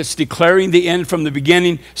 Something that's declaring the end from the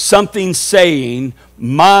beginning, something saying,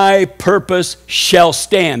 my purpose shall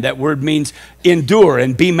stand. That word means endure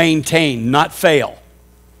and be maintained, not fail.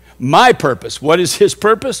 My purpose. What is his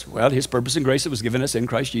purpose? Well, his purpose and grace that was given us in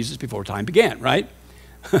Christ Jesus before time began, right?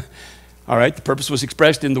 All right, the purpose was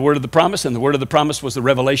expressed in the word of the promise, and the word of the promise was the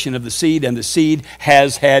revelation of the seed, and the seed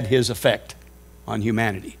has had his effect on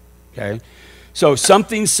humanity. Okay, so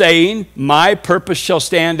something saying, my purpose shall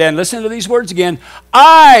stand, and listen to these words again,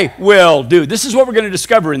 I will do. This is what we're going to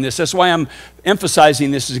discover in this. That's why I'm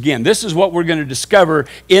emphasizing this again. This is what we're going to discover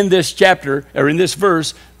in this chapter, or in this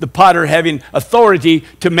verse, the potter having authority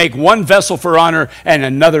to make one vessel for honor and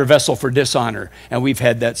another vessel for dishonor. And we've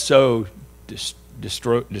had that so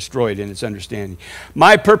destroyed in its understanding.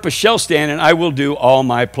 My purpose shall stand, and I will do all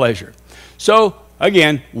my pleasure. So,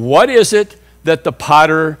 again, what is it that the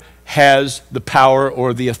potter has the power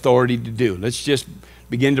or the authority to do? Let's just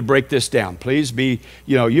begin to break this down. Please be,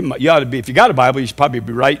 you ought to be, if you got a Bible, you should probably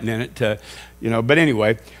be writing in it, but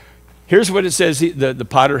anyway, here's what it says the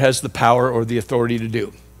potter has the power or the authority to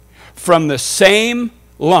do. From the same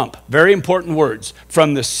lump, very important words,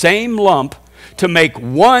 from the same lump to make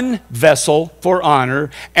one vessel for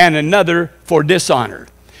honor and another for dishonor.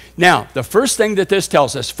 Now, the first thing that this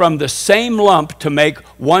tells us, from the same lump to make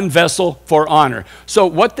one vessel for honor. So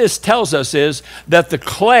what this tells us is that the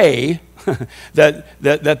clay, that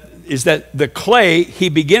the clay he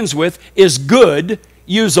begins with is good,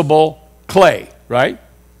 usable clay, right?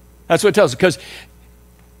 That's what it tells us, because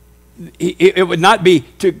it would not be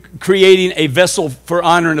to creating a vessel for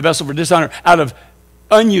honor and a vessel for dishonor out of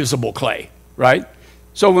unusable clay, right?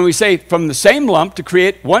 So when we say from the same lump to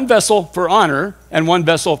create one vessel for honor and one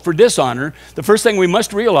vessel for dishonor, the first thing we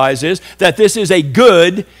must realize is that this is a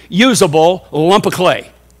good, usable lump of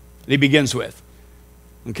clay that he begins with.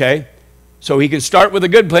 Okay? So he can start with a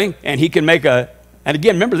good thing, and he can make and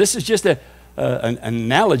again, remember, this is just an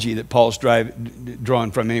analogy that Paul's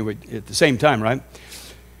drawing from anyway at the same time, right?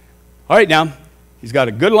 All right, now, he's got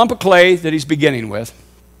a good lump of clay that he's beginning with,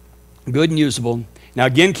 good and usable. Now,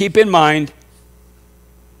 again, keep in mind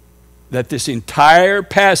that this entire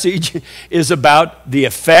passage is about the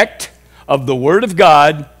effect of the Word of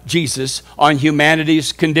God, Jesus, on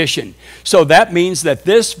humanity's condition. So that means that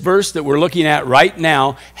this verse that we're looking at right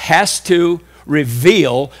now has to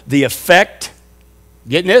reveal the effect,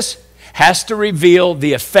 getting this? Has to reveal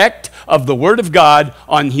the effect of the Word of God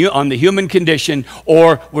on the human condition,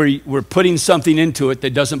 or we're putting something into it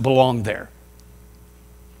that doesn't belong there,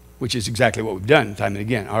 which is exactly what we've done time and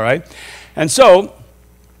again, all right? And so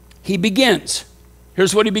he begins.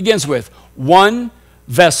 Here's what he begins with: one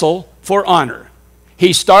vessel for honor.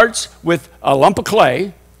 He starts with a lump of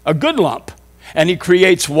clay, a good lump, and he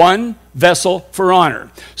creates one vessel for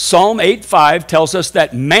honor. Psalm 8:5 tells us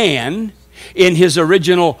that man, in his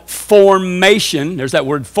original formation, there's that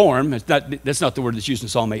word form, that's not the word that's used in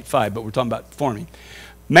Psalm 8:5, but we're talking about forming.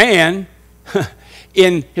 Man,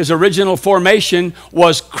 in his original formation,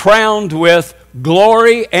 was crowned with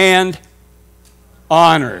glory and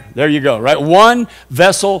honor. There you go, right? One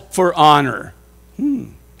vessel for honor.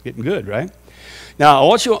 Getting good, right? Now,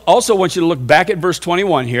 I also want you to look back at verse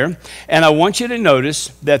 21 here, and I want you to notice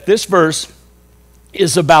that this verse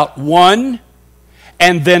is about one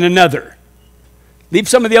and then another. Leave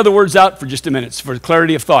some of the other words out for just a minute for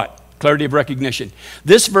clarity of thought, clarity of recognition.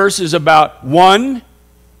 This verse is about one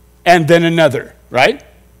and then another, right?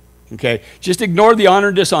 Okay, just ignore the honor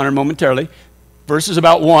and dishonor momentarily. Verse is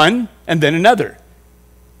about one and then another.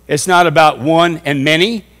 It's not about one and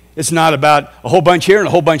many. It's not about a whole bunch here and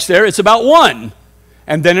a whole bunch there. It's about one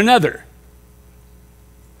and then another.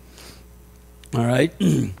 All right?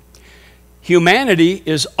 Humanity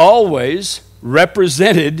is always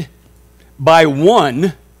represented by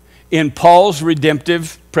one in Paul's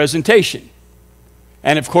redemptive presentation.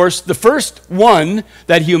 And of course, the first one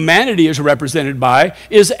that humanity is represented by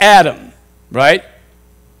is Adam, right?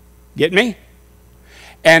 Get me?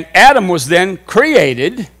 And Adam was then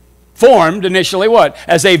created, formed initially what?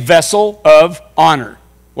 As a vessel of honor,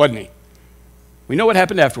 wasn't he? We know what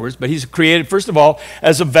happened afterwards, but he's created, first of all,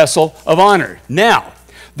 as a vessel of honor. Now,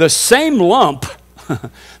 the same lump,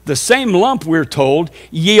 we're told,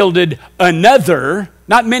 yielded another,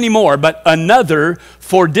 not many more, but another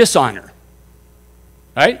for dishonor.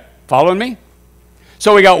 Right? Following me?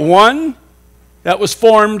 So we got one that was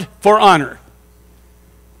formed for honor.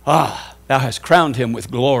 Thou hast crowned him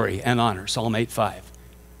with glory and honor, Psalm 8:5.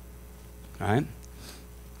 All right?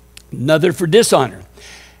 Another for dishonor.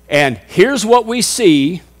 And here's what we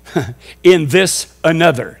see in this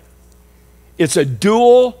another. It's a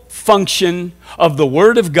dual function of the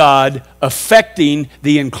Word of God affecting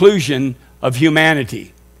the inclusion of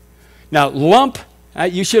humanity. Now, lump,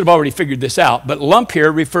 you should have already figured this out, but lump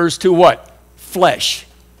here refers to what? Flesh,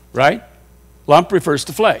 right? Lump refers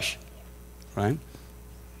to flesh, right?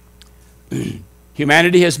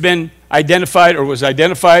 Humanity has been identified, or was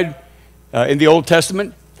identified in the Old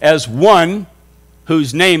Testament as one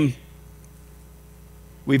whose name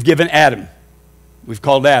we've given Adam. We've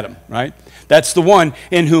called Adam, right? That's the one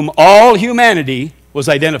in whom all humanity was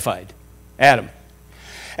identified, Adam.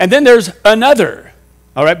 And then there's another,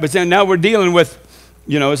 all right? But then now we're dealing with,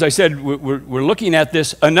 as I said, we're looking at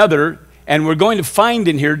this another, and we're going to find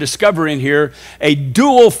in here, discover in here, a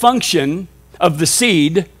dual function of the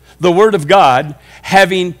seed, the Word of God,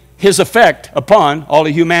 having his effect upon all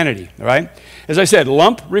of humanity, all right? As I said,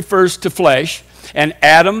 lump refers to flesh, and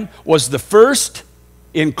Adam was the first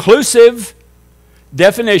inclusive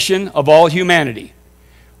definition of all humanity.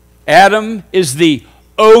 Adam is the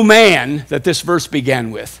 "O man" that this verse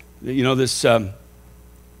began with.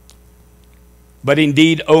 But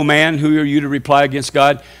indeed, O man, who are you to reply against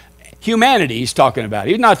God? Humanity he's talking about.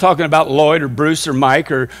 He's not talking about Lloyd or Bruce or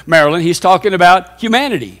Mike or Marilyn. He's talking about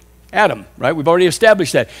humanity. Adam, right? We've already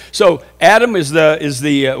established that. So Adam was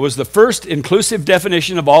the first inclusive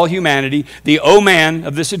definition of all humanity, the "O man"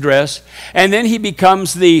 of this address, and then he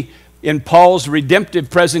becomes in Paul's redemptive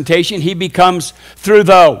presentation, he becomes through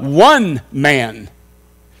the one man.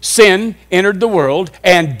 Sin entered the world,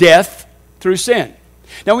 and death through sin.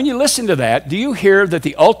 Now, when you listen to that, do you hear that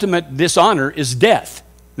the ultimate dishonor is death,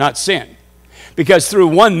 not sin? Because through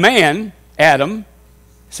one man, Adam,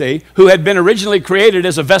 who had been originally created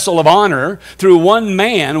as a vessel of honor, through one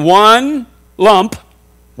man, one lump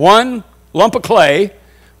of clay,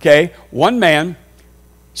 okay, one man,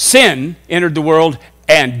 sin entered the world,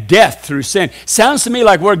 and death through sin. Sounds to me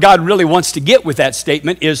like where God really wants to get with that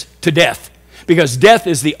statement is to death. Because death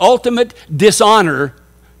is the ultimate dishonor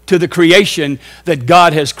to the creation that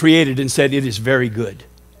God has created and said it is very good.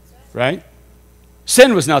 Right?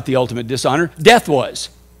 Sin was not the ultimate dishonor. Death was.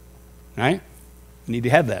 Right? You need to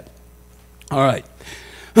have that. All right.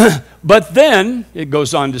 But then, it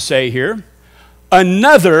goes on to say here,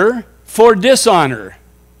 another for dishonor.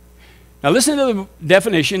 Now listen to the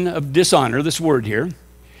definition of dishonor, this word here.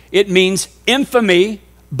 It means infamy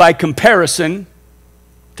by comparison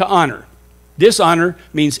to honor. Dishonor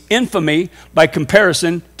means infamy by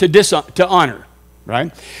comparison to honor.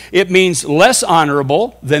 right? It means less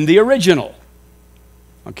honorable than the original,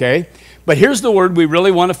 okay? But here's the word we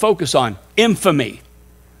really want to focus on, infamy.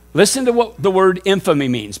 Listen to what the word infamy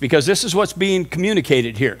means, because this is what's being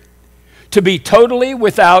communicated here. To be totally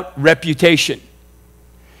without reputation.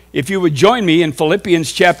 If you would join me in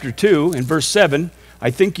Philippians chapter 2 and verse 7,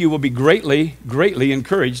 I think you will be greatly, greatly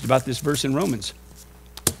encouraged about this verse in Romans.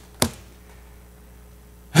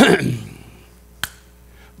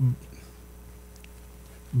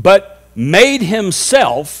 But made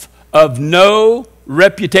himself of no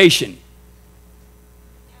reputation.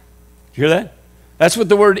 You hear that? That's what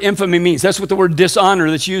the word infamy means. That's what the word dishonor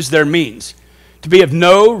that's used there means. To be of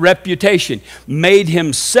no reputation. Made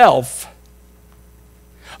himself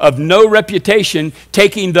of no reputation,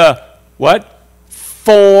 taking the, what?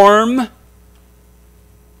 Form.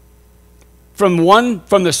 From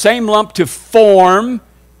the same lump to form.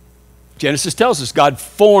 Genesis tells us God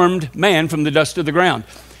formed man from the dust of the ground.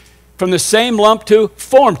 From the same lump to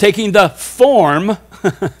form, taking the form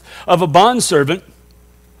of a bondservant,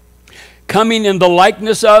 coming in the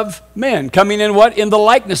likeness of men. Coming in what? In the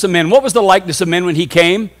likeness of men. What was the likeness of men when he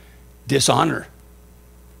came? Dishonor.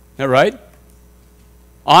 Is that right?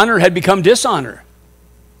 Honor had become dishonor.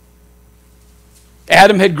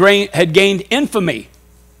 Adam had gained infamy.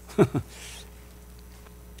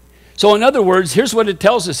 So in other words, here's what it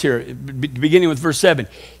tells us here, beginning with verse 7.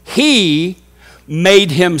 He made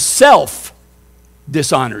himself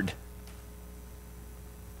dishonored.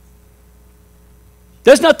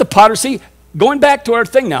 Does not the potter, see, going back to our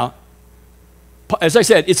thing now, as I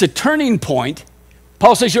said, it's a turning point.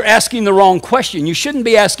 Paul says you're asking the wrong question. You shouldn't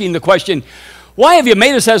be asking the question, why have you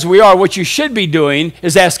made us as we are? What you should be doing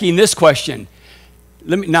is asking this question.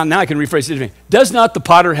 Now I can rephrase it. Does not the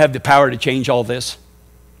potter have the power to change all this?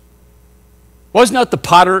 Was not the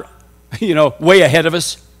potter, way ahead of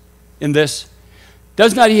us in this?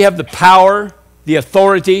 Does not he have the power, the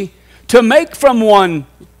authority to make from one,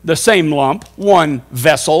 the same lump, one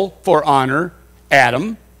vessel for honor,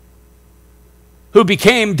 Adam, who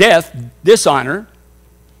became death, dishonor?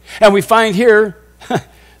 And we find here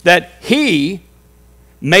that he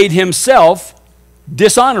made himself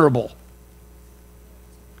dishonorable.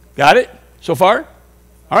 Got it so far?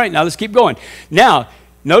 All right, now let's keep going. Now,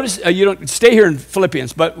 notice, you don't stay here in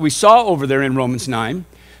Philippians, but we saw over there in Romans 9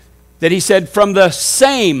 that he said from the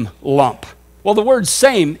same lump. Well, the word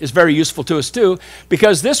same is very useful to us too,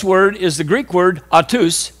 because this word is the Greek word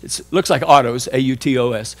autos. It looks like autos,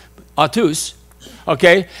 A-U-T-O-S, autos,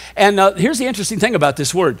 okay? And here's the interesting thing about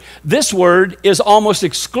this word. This word is almost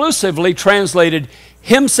exclusively translated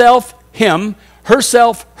himself, him,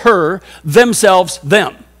 herself, her, themselves,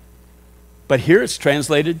 them. But here it's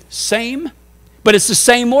translated same, but it's the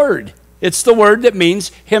same word. It's the word that means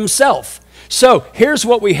himself. So here's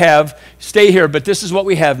what we have. Stay here, but this is what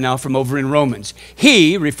we have now from over in Romans.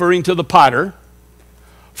 He, referring to the potter,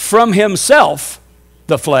 from himself,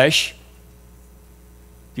 the flesh.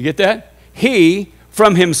 You get that? He,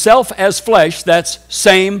 from himself as flesh, that's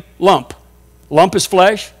same lump. Lump is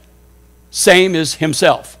flesh, same is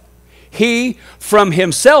himself. He, from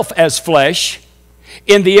himself as flesh,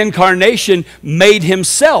 in the incarnation, made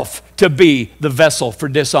himself to be the vessel for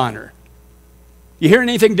dishonor. You hear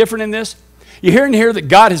anything different in this? You hear in here that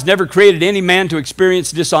God has never created any man to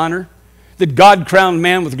experience dishonor? That God crowned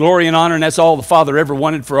man with glory and honor, and that's all the Father ever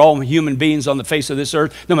wanted for all human beings on the face of this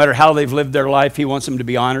earth. No matter how they've lived their life, he wants them to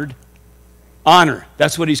be honored. Honor,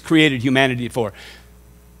 that's what he's created humanity for.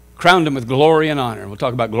 Crowned him with glory and honor. We'll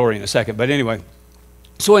talk about glory in a second, but anyway.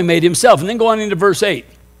 So he made himself. And then go on into verse 8,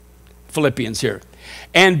 Philippians here.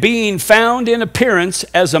 And being found in appearance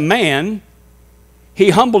as a man,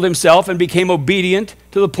 he humbled himself and became obedient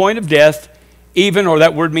to the point of death, even, or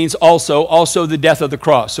that word means also the death of the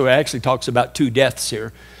cross. So it actually talks about two deaths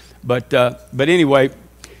here. But anyway,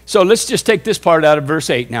 so let's just take this part out of verse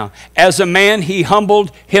 8 now. As a man, he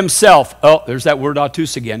humbled himself. Oh, there's that word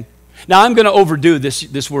autos again. Now, I'm going to overdo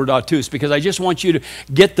this word autos because I just want you to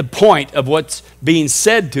get the point of what's being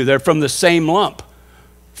said to there from the same lump.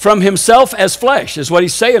 From himself as flesh is what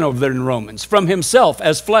he's saying over there in Romans. From himself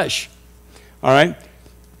as flesh. All right?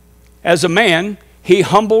 As a man, he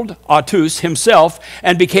humbled autos himself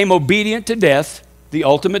and became obedient to death, the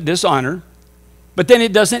ultimate dishonor. But then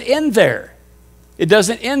it doesn't end there. It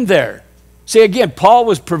doesn't end there. See, again, Paul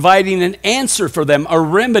was providing an answer for them, a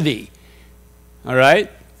remedy. All right?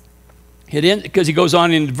 Because he goes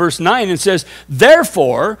on in verse 9 and says,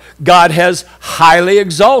 therefore, God has highly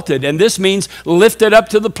exalted. And this means lifted up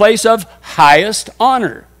to the place of highest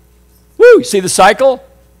honor. Woo! You see the cycle?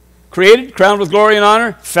 Created, crowned with glory and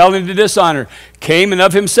honor, fell into dishonor. Came and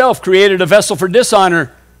of himself created a vessel for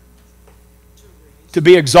dishonor. to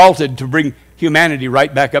be exalted, to bring humanity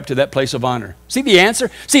right back up to that place of honor. See the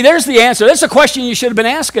answer? See, there's the answer. That's a question you should have been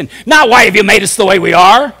asking. Not why have you made us the way we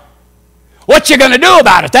are? What you going to do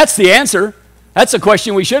about it? That's the answer. That's a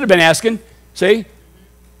question we should have been asking. See?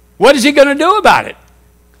 What is he going to do about it?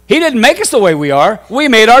 He didn't make us the way we are. We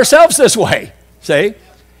made ourselves this way. See?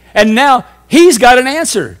 And now he's got an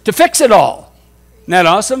answer to fix it all. Isn't that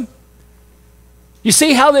awesome? You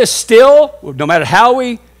see how this still, no matter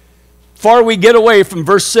how far we get away from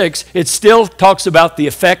verse 6, it still talks about the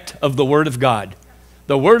effect of the Word of God.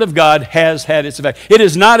 The Word of God has had its effect. It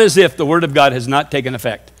is not as if the Word of God has not taken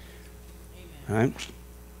effect. All right?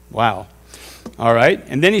 Wow. All right.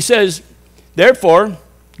 And then he says, therefore,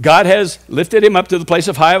 God has lifted him up to the place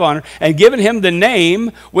of high honor and given him the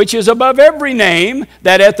name which is above every name,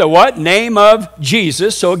 that at the what? Name of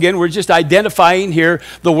Jesus. So again, we're just identifying here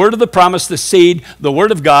the word of the promise, the seed, the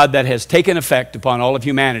Word of God that has taken effect upon all of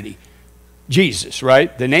humanity. Jesus,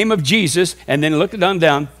 right? The name of Jesus, and then look it on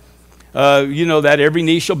down. You know that every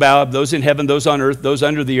knee shall bow, those in heaven, those on earth, those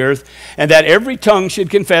under the earth, and that every tongue should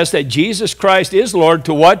confess that Jesus Christ is Lord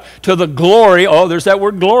to what? To the glory, oh, there's that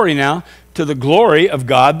word glory now, to the glory of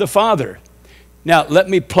God the Father. Now, let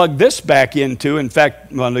me plug this back into, in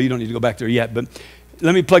fact, well, no, you don't need to go back there yet, but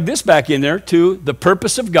let me plug this back in there to the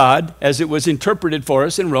purpose of God as it was interpreted for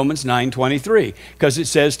us in Romans 9:23, because it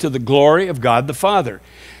says to the glory of God the Father.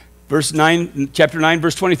 Chapter 9,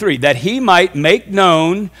 verse 23, that he might make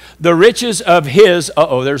known the riches of his,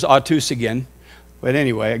 there's autos again. But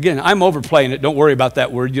anyway, again, I'm overplaying it. Don't worry about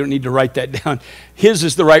that word. You don't need to write that down. His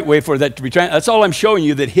is the right way for that to be translated. That's all I'm showing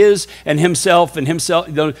you, that his and himself,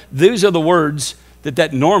 these are the words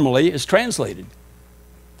that normally is translated.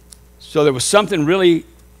 So there was something really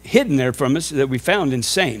hidden there from us that we found in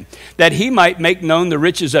same. That he might make known the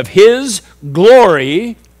riches of his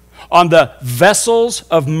glory on the vessels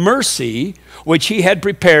of mercy, which he had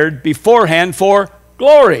prepared beforehand for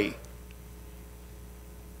glory.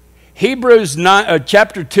 Hebrews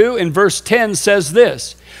chapter 2 and verse 10 says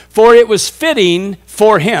this, for it was fitting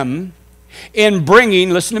for him in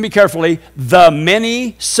bringing, listen to me carefully, the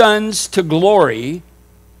many sons to glory,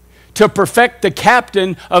 to perfect the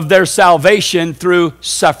captain of their salvation through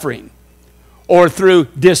suffering or through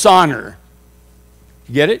dishonor.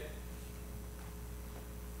 You get it?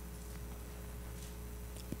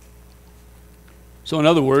 So in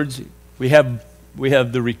other words, we have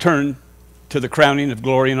the return to the crowning of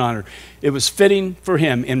glory and honor. It was fitting for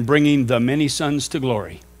him in bringing the many sons to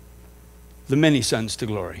glory. The many sons to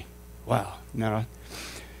glory. Wow. Now,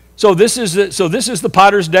 so this is the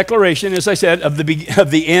potter's declaration, as I said, of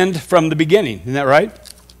the end from the beginning. Isn't that right?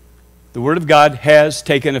 The Word of God has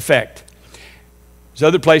taken effect. There's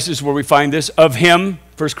other places where we find this. Of him,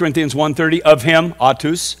 1 Corinthians 1:30, of him,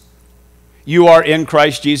 autos. You are in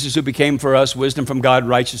Christ Jesus, who became for us wisdom from God,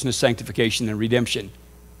 righteousness, sanctification, and redemption.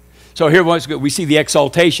 So here we see the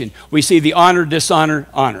exaltation. We see the honor, dishonor,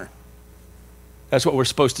 honor. That's what we're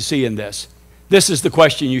supposed to see in this. This is the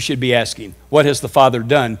question you should be asking. What has the Father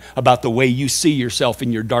done about the way you see yourself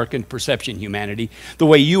in your darkened perception, humanity? The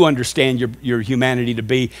way you understand your humanity to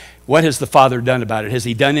be. What has the Father done about it? Has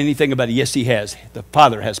he done anything about it? Yes, he has. The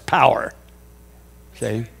Father has power.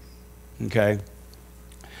 See? Okay.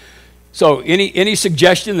 So any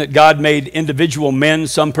suggestion that God made individual men,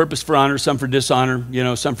 some purpose for honor, some for dishonor,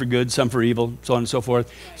 some for good, some for evil, so on and so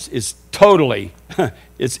forth, is totally,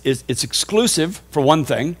 it's exclusive for one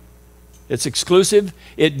thing. It's exclusive.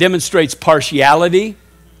 It demonstrates partiality.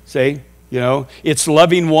 Say, it's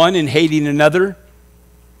loving one and hating another.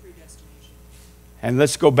 And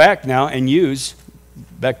let's go back now and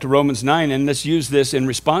back to Romans 9, and let's use this in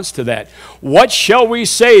response to that. What shall we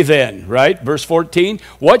say then, right? Verse 14,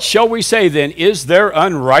 what shall we say then? Is there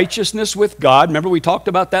unrighteousness with God? Remember we talked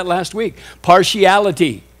about that last week.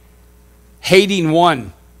 Partiality, hating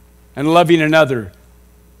one and loving another.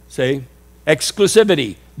 Say,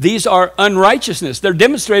 exclusivity. These are unrighteousness. They're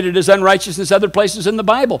demonstrated as unrighteousness other places in the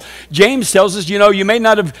Bible. James tells us, you may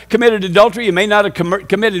not have committed adultery, you may not have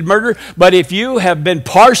committed murder, but if you have been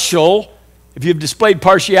partial, if you've displayed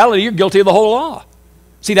partiality, you're guilty of the whole law.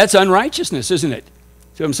 See, that's unrighteousness, isn't it?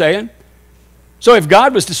 See what I'm saying? So if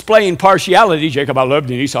God was displaying partiality, Jacob I loved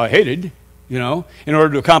and Esau I hated, in order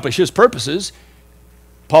to accomplish his purposes,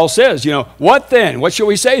 Paul says, what then? What shall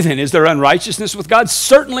we say then? Is there unrighteousness with God?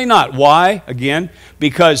 Certainly not. Why? Again,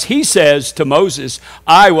 because he says to Moses,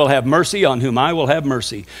 I will have mercy on whom I will have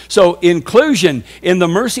mercy. So inclusion in the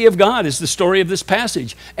mercy of God is the story of this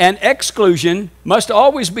passage. And exclusion must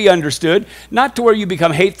always be understood, not to where you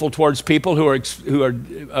become hateful towards people who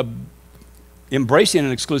are embracing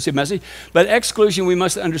an exclusive message. But exclusion, we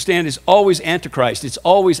must understand, is always antichrist. It's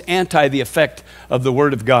always anti the effect of the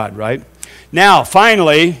Word of God, right? Now,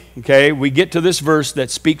 finally, okay, we get to this verse that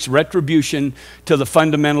speaks retribution to the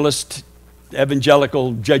fundamentalist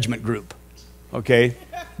evangelical judgment group, okay?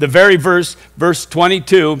 The very verse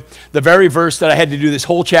 22, the very verse that I had to do this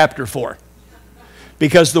whole chapter for,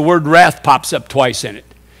 because the word wrath pops up twice in it.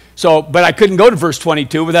 So, but I couldn't go to verse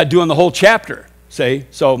 22 without doing the whole chapter, see?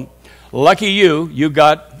 So, lucky you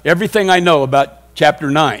got everything I know about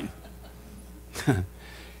chapter 9.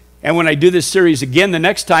 And when I do this series again the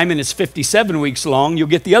next time, and it's 57 weeks long, you'll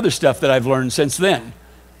get the other stuff that I've learned since then.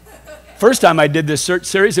 First time I did this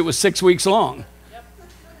series, it was 6 weeks long.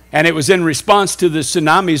 And it was in response to the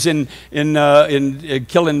tsunamis in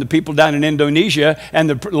killing the people down in Indonesia, and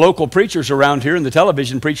the local preachers around here and the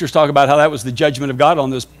television preachers talk about how that was the judgment of God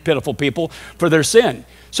on those pitiful people for their sin.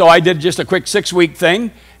 So I did just a quick 6-week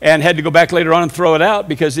thing and had to go back later on and throw it out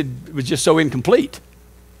because it was just so incomplete.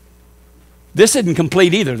 This isn't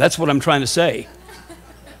complete either. That's what I'm trying to say.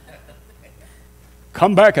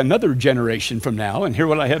 Come back another generation from now and hear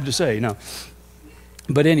what I have to say. No.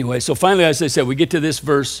 But anyway, so finally, as I said, we get to this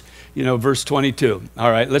verse, verse 22.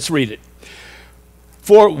 All right, let's read it.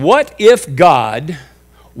 For what if God,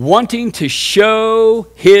 wanting to show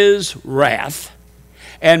his wrath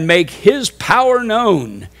and make his power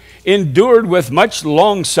known, endured with much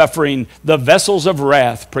long-suffering the vessels of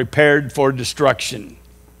wrath prepared for destruction?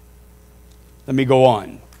 Let me go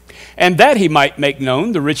on. And that he might make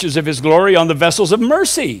known the riches of his glory on the vessels of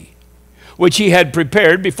mercy, which he had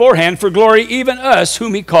prepared beforehand for glory, even us,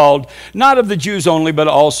 whom he called, not of the Jews only, but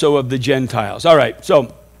also of the Gentiles. All right,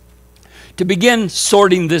 so to begin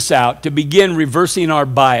sorting this out, to begin reversing our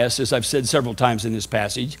bias, as I've said several times in this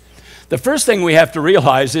passage, the first thing we have to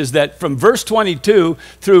realize is that from verse 22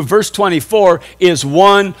 through verse 24 is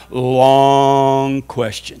one long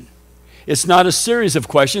question. It's not a series of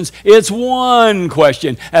questions. It's one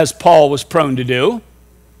question, as Paul was prone to do.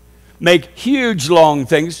 Make huge, long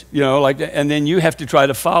things, like that, and then you have to try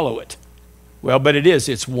to follow it. Well, but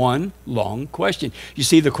it's one long question. You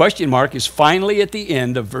see, the question mark is finally at the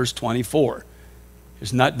end of verse 24.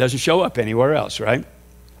 It doesn't show up anywhere else, right?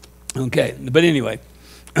 Okay, but anyway.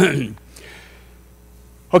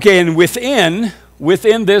 Okay, and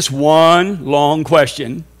within this one long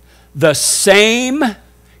question, the same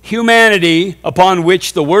humanity upon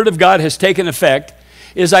which the Word of God has taken effect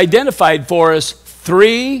is identified for us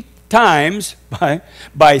 3 times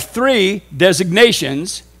by 3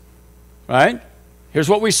 designations, right? Here's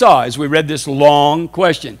what we saw as we read this long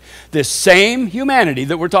question. This same humanity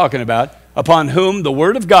that we're talking about, upon whom the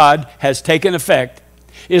Word of God has taken effect,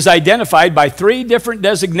 is identified by 3 different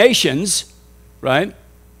designations, right?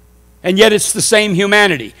 And yet it's the same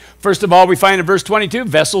humanity. First of all, we find in verse 22,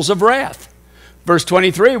 vessels of wrath. Verse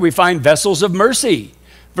 23, we find vessels of mercy.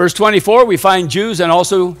 Verse 24, we find Jews and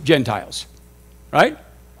also Gentiles, right?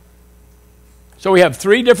 So we have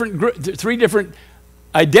 3 different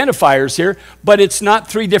identifiers here, but it's not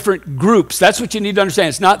 3 different groups. That's what you need to understand.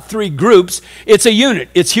 It's not 3 groups. It's a unit.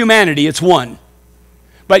 It's humanity. It's one.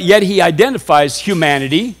 But yet he identifies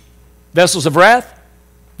humanity, vessels of wrath,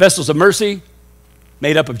 vessels of mercy,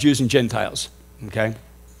 made up of Jews and Gentiles. Okay?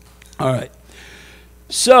 All right.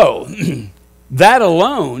 So that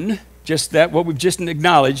alone, just that what we've just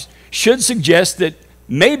acknowledged, should suggest that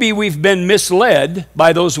maybe we've been misled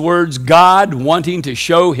by those words, God wanting to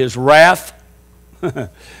show his wrath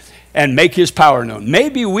and make his power known.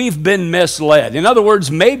 Maybe we've been misled. In other words,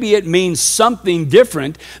 maybe it means something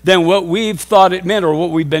different than what we've thought it meant or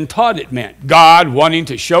what we've been taught it meant. God wanting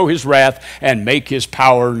to show his wrath and make his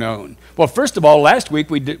power known. Well, first of all, last week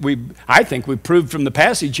I think we proved from the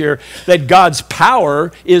passage here that God's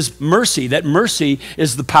power is mercy, that mercy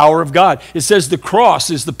is the power of God. It says the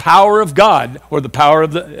cross is the power of God, or the power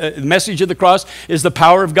of the message of the cross is the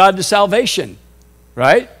power of God to salvation,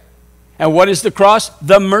 right? And what is the cross?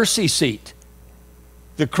 The mercy seat.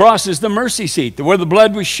 The cross is the mercy seat, where the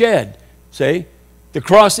blood was shed, see? The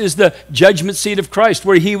cross is the judgment seat of Christ,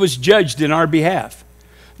 where he was judged in our behalf.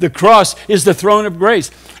 The cross is the throne of grace,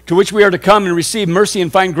 to which we are to come and receive mercy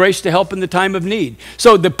and find grace to help in the time of need.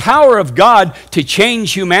 So the power of God to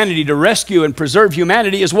change humanity, to rescue and preserve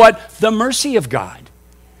humanity is what? The mercy of God.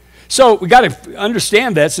 So we got to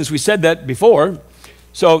understand that, since we said that before.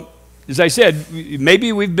 So as I said,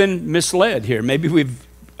 maybe we've been misled here. Maybe we've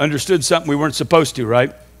understood something we weren't supposed to,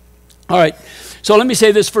 right? All right. So let me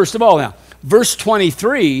say this first of all now. Verse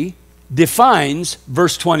 23 defines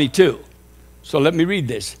verse 22. So let me read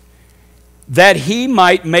this. That he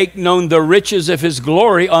might make known the riches of his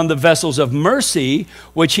glory on the vessels of mercy,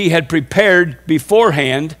 which he had prepared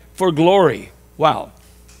beforehand for glory. Wow.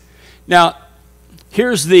 Now,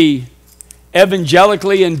 here's the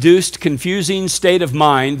evangelically induced confusing state of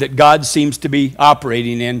mind that God seems to be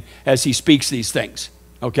operating in as he speaks these things,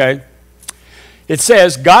 okay? It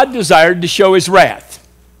says, God desired to show his wrath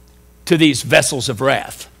to these vessels of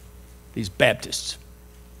wrath, these Baptists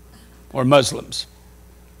or Muslims.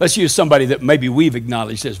 Let's use somebody that maybe we've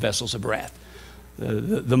acknowledged as vessels of wrath,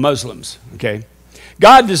 the Muslims, okay?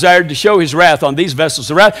 God desired to show his wrath on these vessels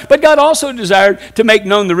of wrath, but God also desired to make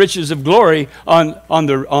known the riches of glory on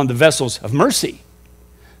the vessels of mercy.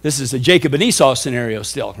 This is a Jacob and Esau scenario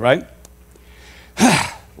still, right?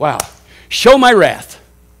 Wow. Show my wrath.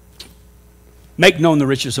 Make known the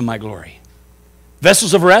riches of my glory.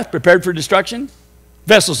 Vessels of wrath prepared for destruction.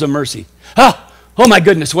 Vessels of mercy. Oh my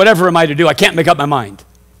goodness, whatever am I to do? I can't make up my mind.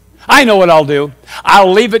 I know what I'll do.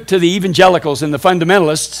 I'll leave it to the evangelicals and the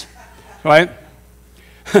fundamentalists, right,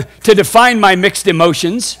 to define my mixed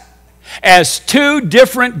emotions as two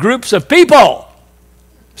different groups of people.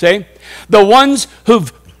 See? The ones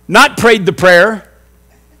who've not prayed the prayer,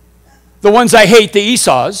 the ones I hate, the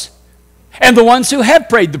Esau's, and the ones who have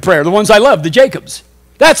prayed the prayer, the ones I love, the Jacobs.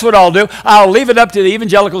 That's what I'll do. I'll leave it up to the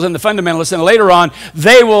evangelicals and the fundamentalists, and later on,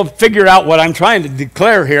 they will figure out what I'm trying to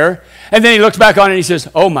declare here. And then he looks back on it and he says,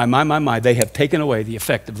 oh, my, they have taken away the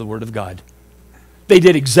effect of the Word of God. They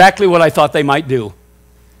did exactly what I thought they might do.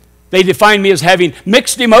 They defined me as having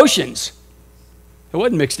mixed emotions. It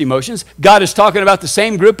wasn't mixed emotions. God is talking about the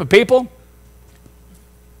same group of people,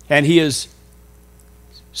 and he is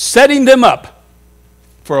setting them up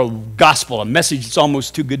for a gospel, a message that's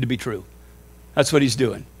almost too good to be true. That's what he's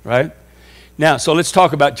doing, right? Now, so let's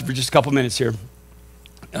talk about, for just a couple minutes here,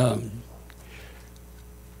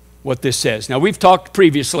 what this says. Now, we've talked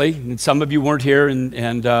previously, and some of you weren't here,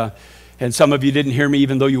 and some of you didn't hear me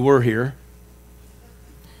even though you were here.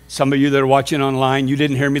 Some of you that are watching online, you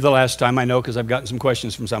didn't hear me the last time, I know, because I've gotten some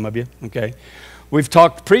questions from some of you, okay? We've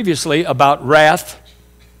talked previously about wrath,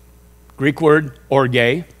 Greek word,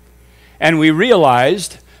 orge, and we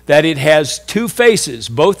realized that it has two faces,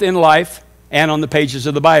 both in life and on the pages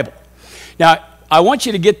of the Bible. Now, I want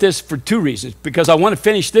you to get this for two reasons, because I want to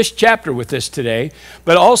finish this chapter with this today,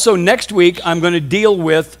 but also next week I'm going to deal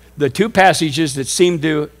with the two passages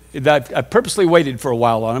that I purposely waited for a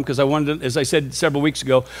while on them, because I wanted to, as I said several weeks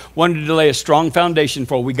ago, wanted to lay a strong foundation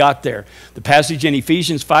for we got there. The passage in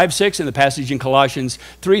Ephesians 5:6 and the passage in Colossians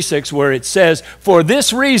 3:6, where it says, for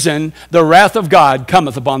this reason the wrath of God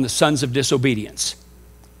cometh upon the sons of disobedience.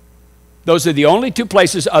 Those are the only two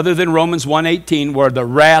places other than Romans 1:18 where the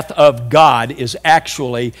wrath of God is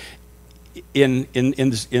actually in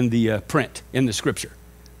the print, in the Scripture.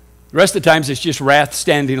 The rest of the times it's just wrath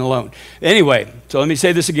standing alone. Anyway, so let me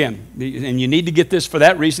say this again, and you need to get this for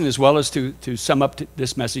that reason as well as to sum up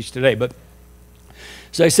this message today. But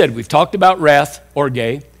as I said, we've talked about wrath,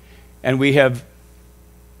 orge, and we have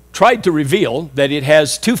tried to reveal that it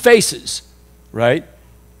has two faces, right?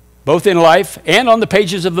 Both in life and on the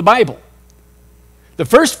pages of the Bible. The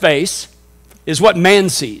first face is what man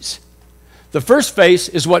sees. The first face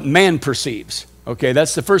is what man perceives. Okay,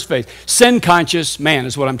 that's the first face. Sin-conscious man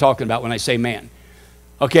is what I'm talking about when I say man.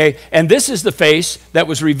 Okay, and this is the face that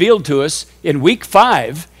was revealed to us in week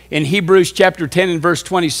 5 in Hebrews chapter 10 and verse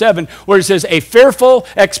 27, where it says, a fearful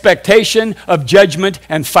expectation of judgment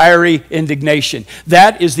and fiery indignation.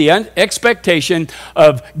 That is the expectation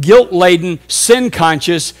of guilt-laden,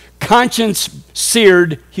 sin-conscious,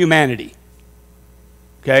 conscience-seared humanity.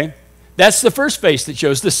 Okay? That's the first face that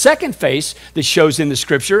shows. The second face that shows in the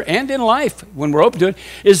Scripture and in life, when we're open to it,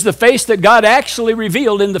 is the face that God actually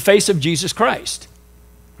revealed in the face of Jesus Christ.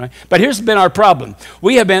 Right? But here's been our problem.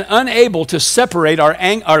 We have been unable to separate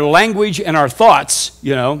our language and our thoughts,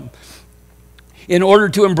 in order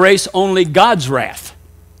to embrace only God's wrath.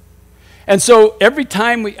 And so every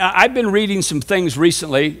time I've been reading some things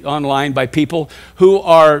recently online by people who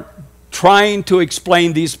are trying to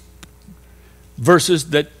explain these verses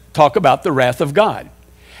that talk about the wrath of God.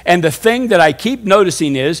 And the thing that I keep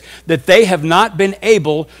noticing is that they have not been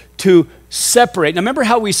able to separate. Now, remember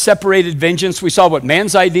how we separated vengeance? We saw what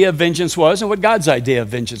man's idea of vengeance was and what God's idea of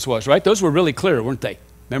vengeance was, right? Those were really clear, weren't they?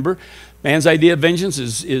 Remember? Man's idea of vengeance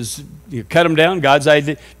is you cut them down. God's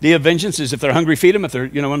idea of vengeance is if they're hungry, feed them. If they're,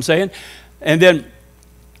 you know what I'm saying? And then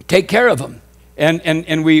take care of them.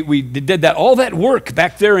 And we did that, all that work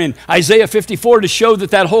back there in Isaiah 54 to show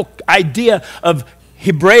that whole idea of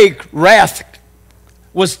Hebraic wrath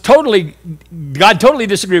was God totally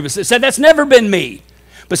disagreed with it. Said that's never been me,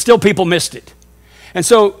 but still people missed it. And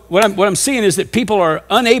so what I'm seeing is that people are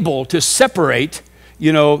unable to separate,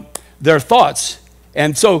 their thoughts.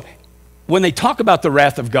 And so when they talk about the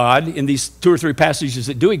wrath of God in these 2 or 3 passages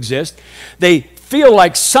that do exist, they feel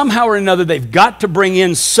like somehow or another they've got to bring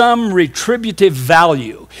in some retributive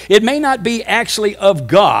value. It may not be actually of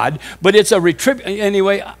God, but it's a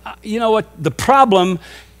anyway, you know what? The problem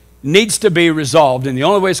needs to be resolved, and the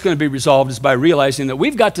only way it's going to be resolved is by realizing that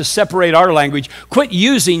we've got to separate our language, quit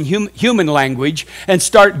using human language, and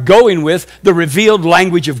start going with the revealed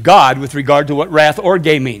language of God with regard to what wrath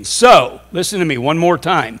orge means. So, listen to me one more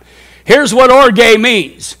time. Here's what orge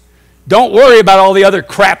means. Don't worry about all the other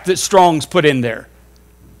crap that Strong's put in there,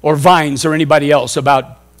 or Vines or anybody else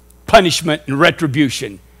about punishment and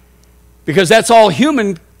retribution, because that's all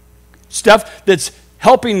human stuff that's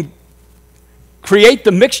helping create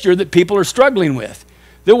the mixture that people are struggling with.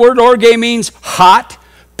 The word orge means hot,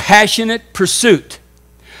 passionate pursuit,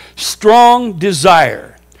 strong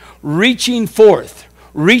desire, reaching forth,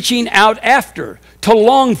 reaching out after, to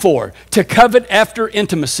long for, to covet after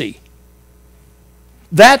intimacy.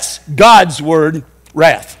 That's God's word,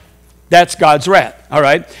 wrath. That's God's wrath, all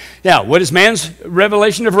right? Now, what is man's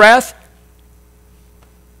revelation of wrath?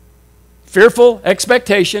 Fearful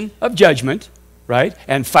expectation of judgment, right?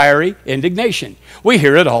 And fiery indignation. We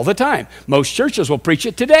hear it all the time. Most churches will preach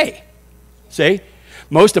it today. See?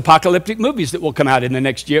 Most apocalyptic movies that will come out in the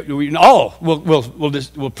next year, all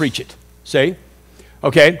will preach it. See?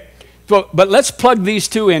 Okay? But let's plug these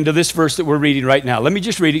two into this verse that we're reading right now. Let me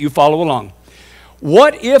just read it. You follow along.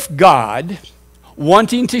 What if God,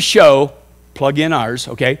 wanting to show, plug in ours,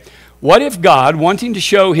 okay? What if God, wanting to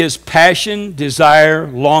show his passion, desire,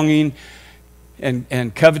 longing,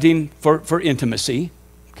 and coveting for intimacy,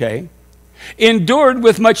 okay, endured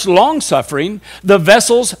with much long-suffering the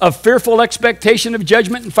vessels of fearful expectation of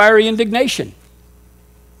judgment and fiery indignation?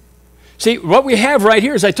 See, what we have right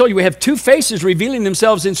here, as I told you, we have two faces revealing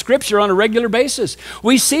themselves in Scripture on a regular basis.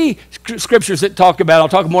 We see Scriptures that talk about, I'll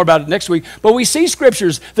talk more about it next week, but we see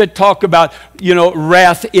Scriptures that talk about,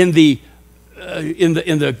 wrath in the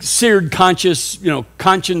seared conscious,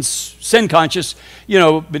 conscience, sin conscious,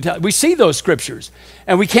 we see those Scriptures.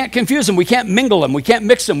 And we can't confuse them. We can't mingle them. We can't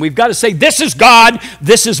mix them. We've got to say, this is God,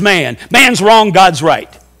 this is man. Man's wrong, God's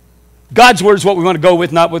right. God's word is what we want to go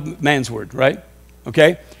with, not with man's word, right?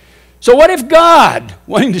 Okay? So what if God,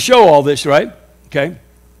 wanting to show all this, right? Okay?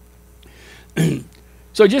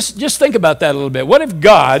 So just think about that a little bit. What if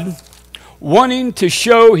God, wanting to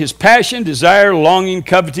show his passion, desire, longing,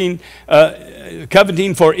 coveting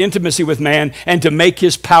for intimacy with man, and to make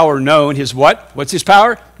his power known, his what? What's his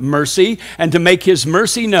power? Mercy. And to make his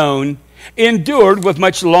mercy known, endured with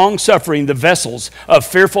much long suffering the vessels of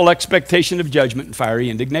fearful expectation of judgment and fiery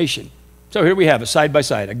indignation. So here we have a side by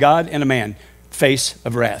side, a God and a man, face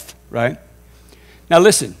of wrath, right? Now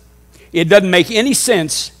listen, it doesn't make any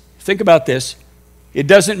sense, think about this, it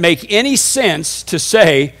doesn't make any sense to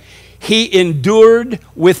say he endured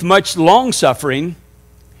with much long suffering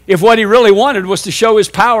if what he really wanted was to show his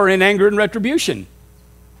power in anger and retribution.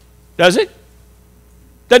 Does it?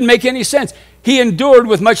 Doesn't make any sense. He endured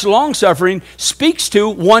with much long suffering speaks to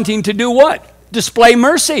wanting to do what? Display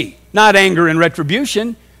mercy, not anger and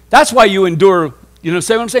retribution. That's why you endure,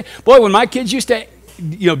 say what I'm saying? Boy, when my kids used to,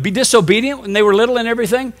 be disobedient when they were little and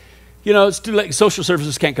everything, it's too late. Social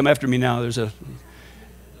services can't come after me now. There's a,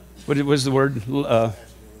 what was the word?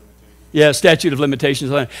 Statute of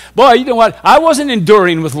limitations. Boy, you know what? I wasn't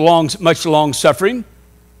enduring with much long suffering.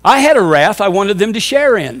 I had a wrath I wanted them to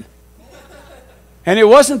share in. And it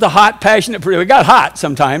wasn't the hot, passionate, it got hot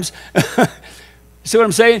sometimes. See what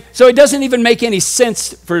I'm saying? So it doesn't even make any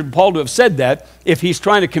sense for Paul to have said that if he's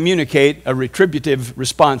trying to communicate a retributive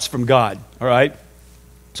response from God, all right?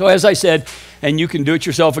 So as I said, and you can do it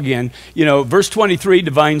yourself again, verse 23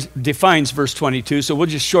 defines verse 22, so we'll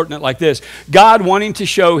just shorten it like this. God wanting to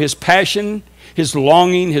show his passion, his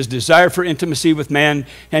longing, his desire for intimacy with man,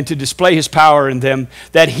 and to display his power in them,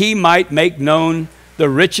 that he might make known the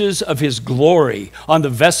riches of his glory on the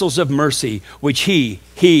vessels of mercy, which he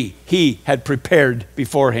had prepared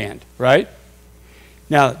beforehand, right?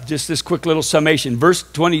 Now, just this quick little summation. Verse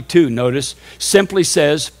 22, notice, simply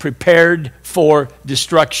says, prepared for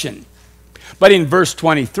destruction. But in verse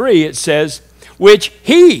 23, it says, which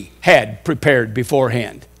he had prepared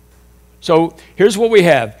beforehand. So here's what we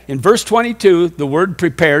have. In verse 22, the word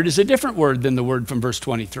prepared is a different word than the word from verse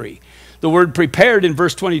 23. The word prepared in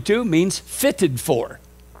verse 22 means fitted for.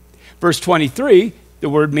 Verse 23, the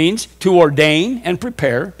word means to ordain and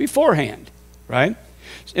prepare beforehand, right?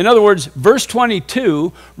 In other words, verse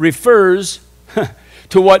 22 refers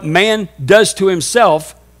to what man does to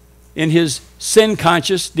himself in his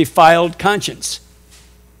sin-conscious, defiled conscience.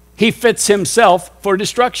 He fits himself for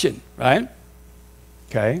destruction, right?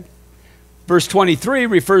 Okay. Verse 23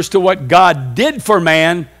 refers to what God did for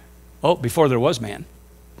man, before there was man.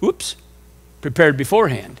 Oops. prepared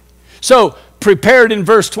beforehand. So prepared in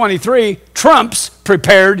verse 23 trumps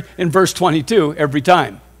prepared in verse 22 every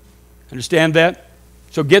time. Understand that?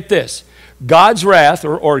 So get this. God's wrath,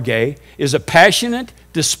 or orge, is a passionate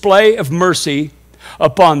display of mercy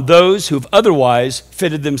upon those who've otherwise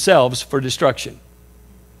fitted themselves for destruction.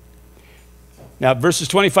 Now, verses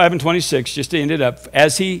 25 and 26, just to end it up,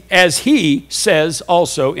 as he says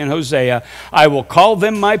also in Hosea, I will call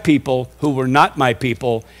them my people who were not my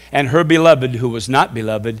people, and her beloved who was not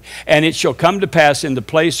beloved. And it shall come to pass in the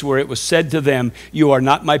place where it was said to them, you are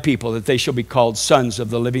not my people, that they shall be called sons of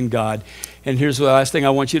the living God. And here's the last thing I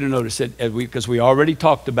want you to notice, because we already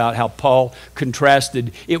talked about how Paul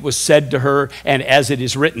contrasted it was said to her and as it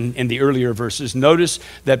is written in the earlier verses. Notice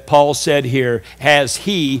that Paul said here, as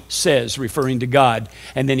he says, referring to God.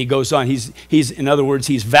 And then he goes on. He's in other words,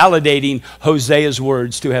 he's validating Hosea's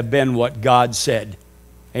words to have been what God said.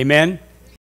 Amen?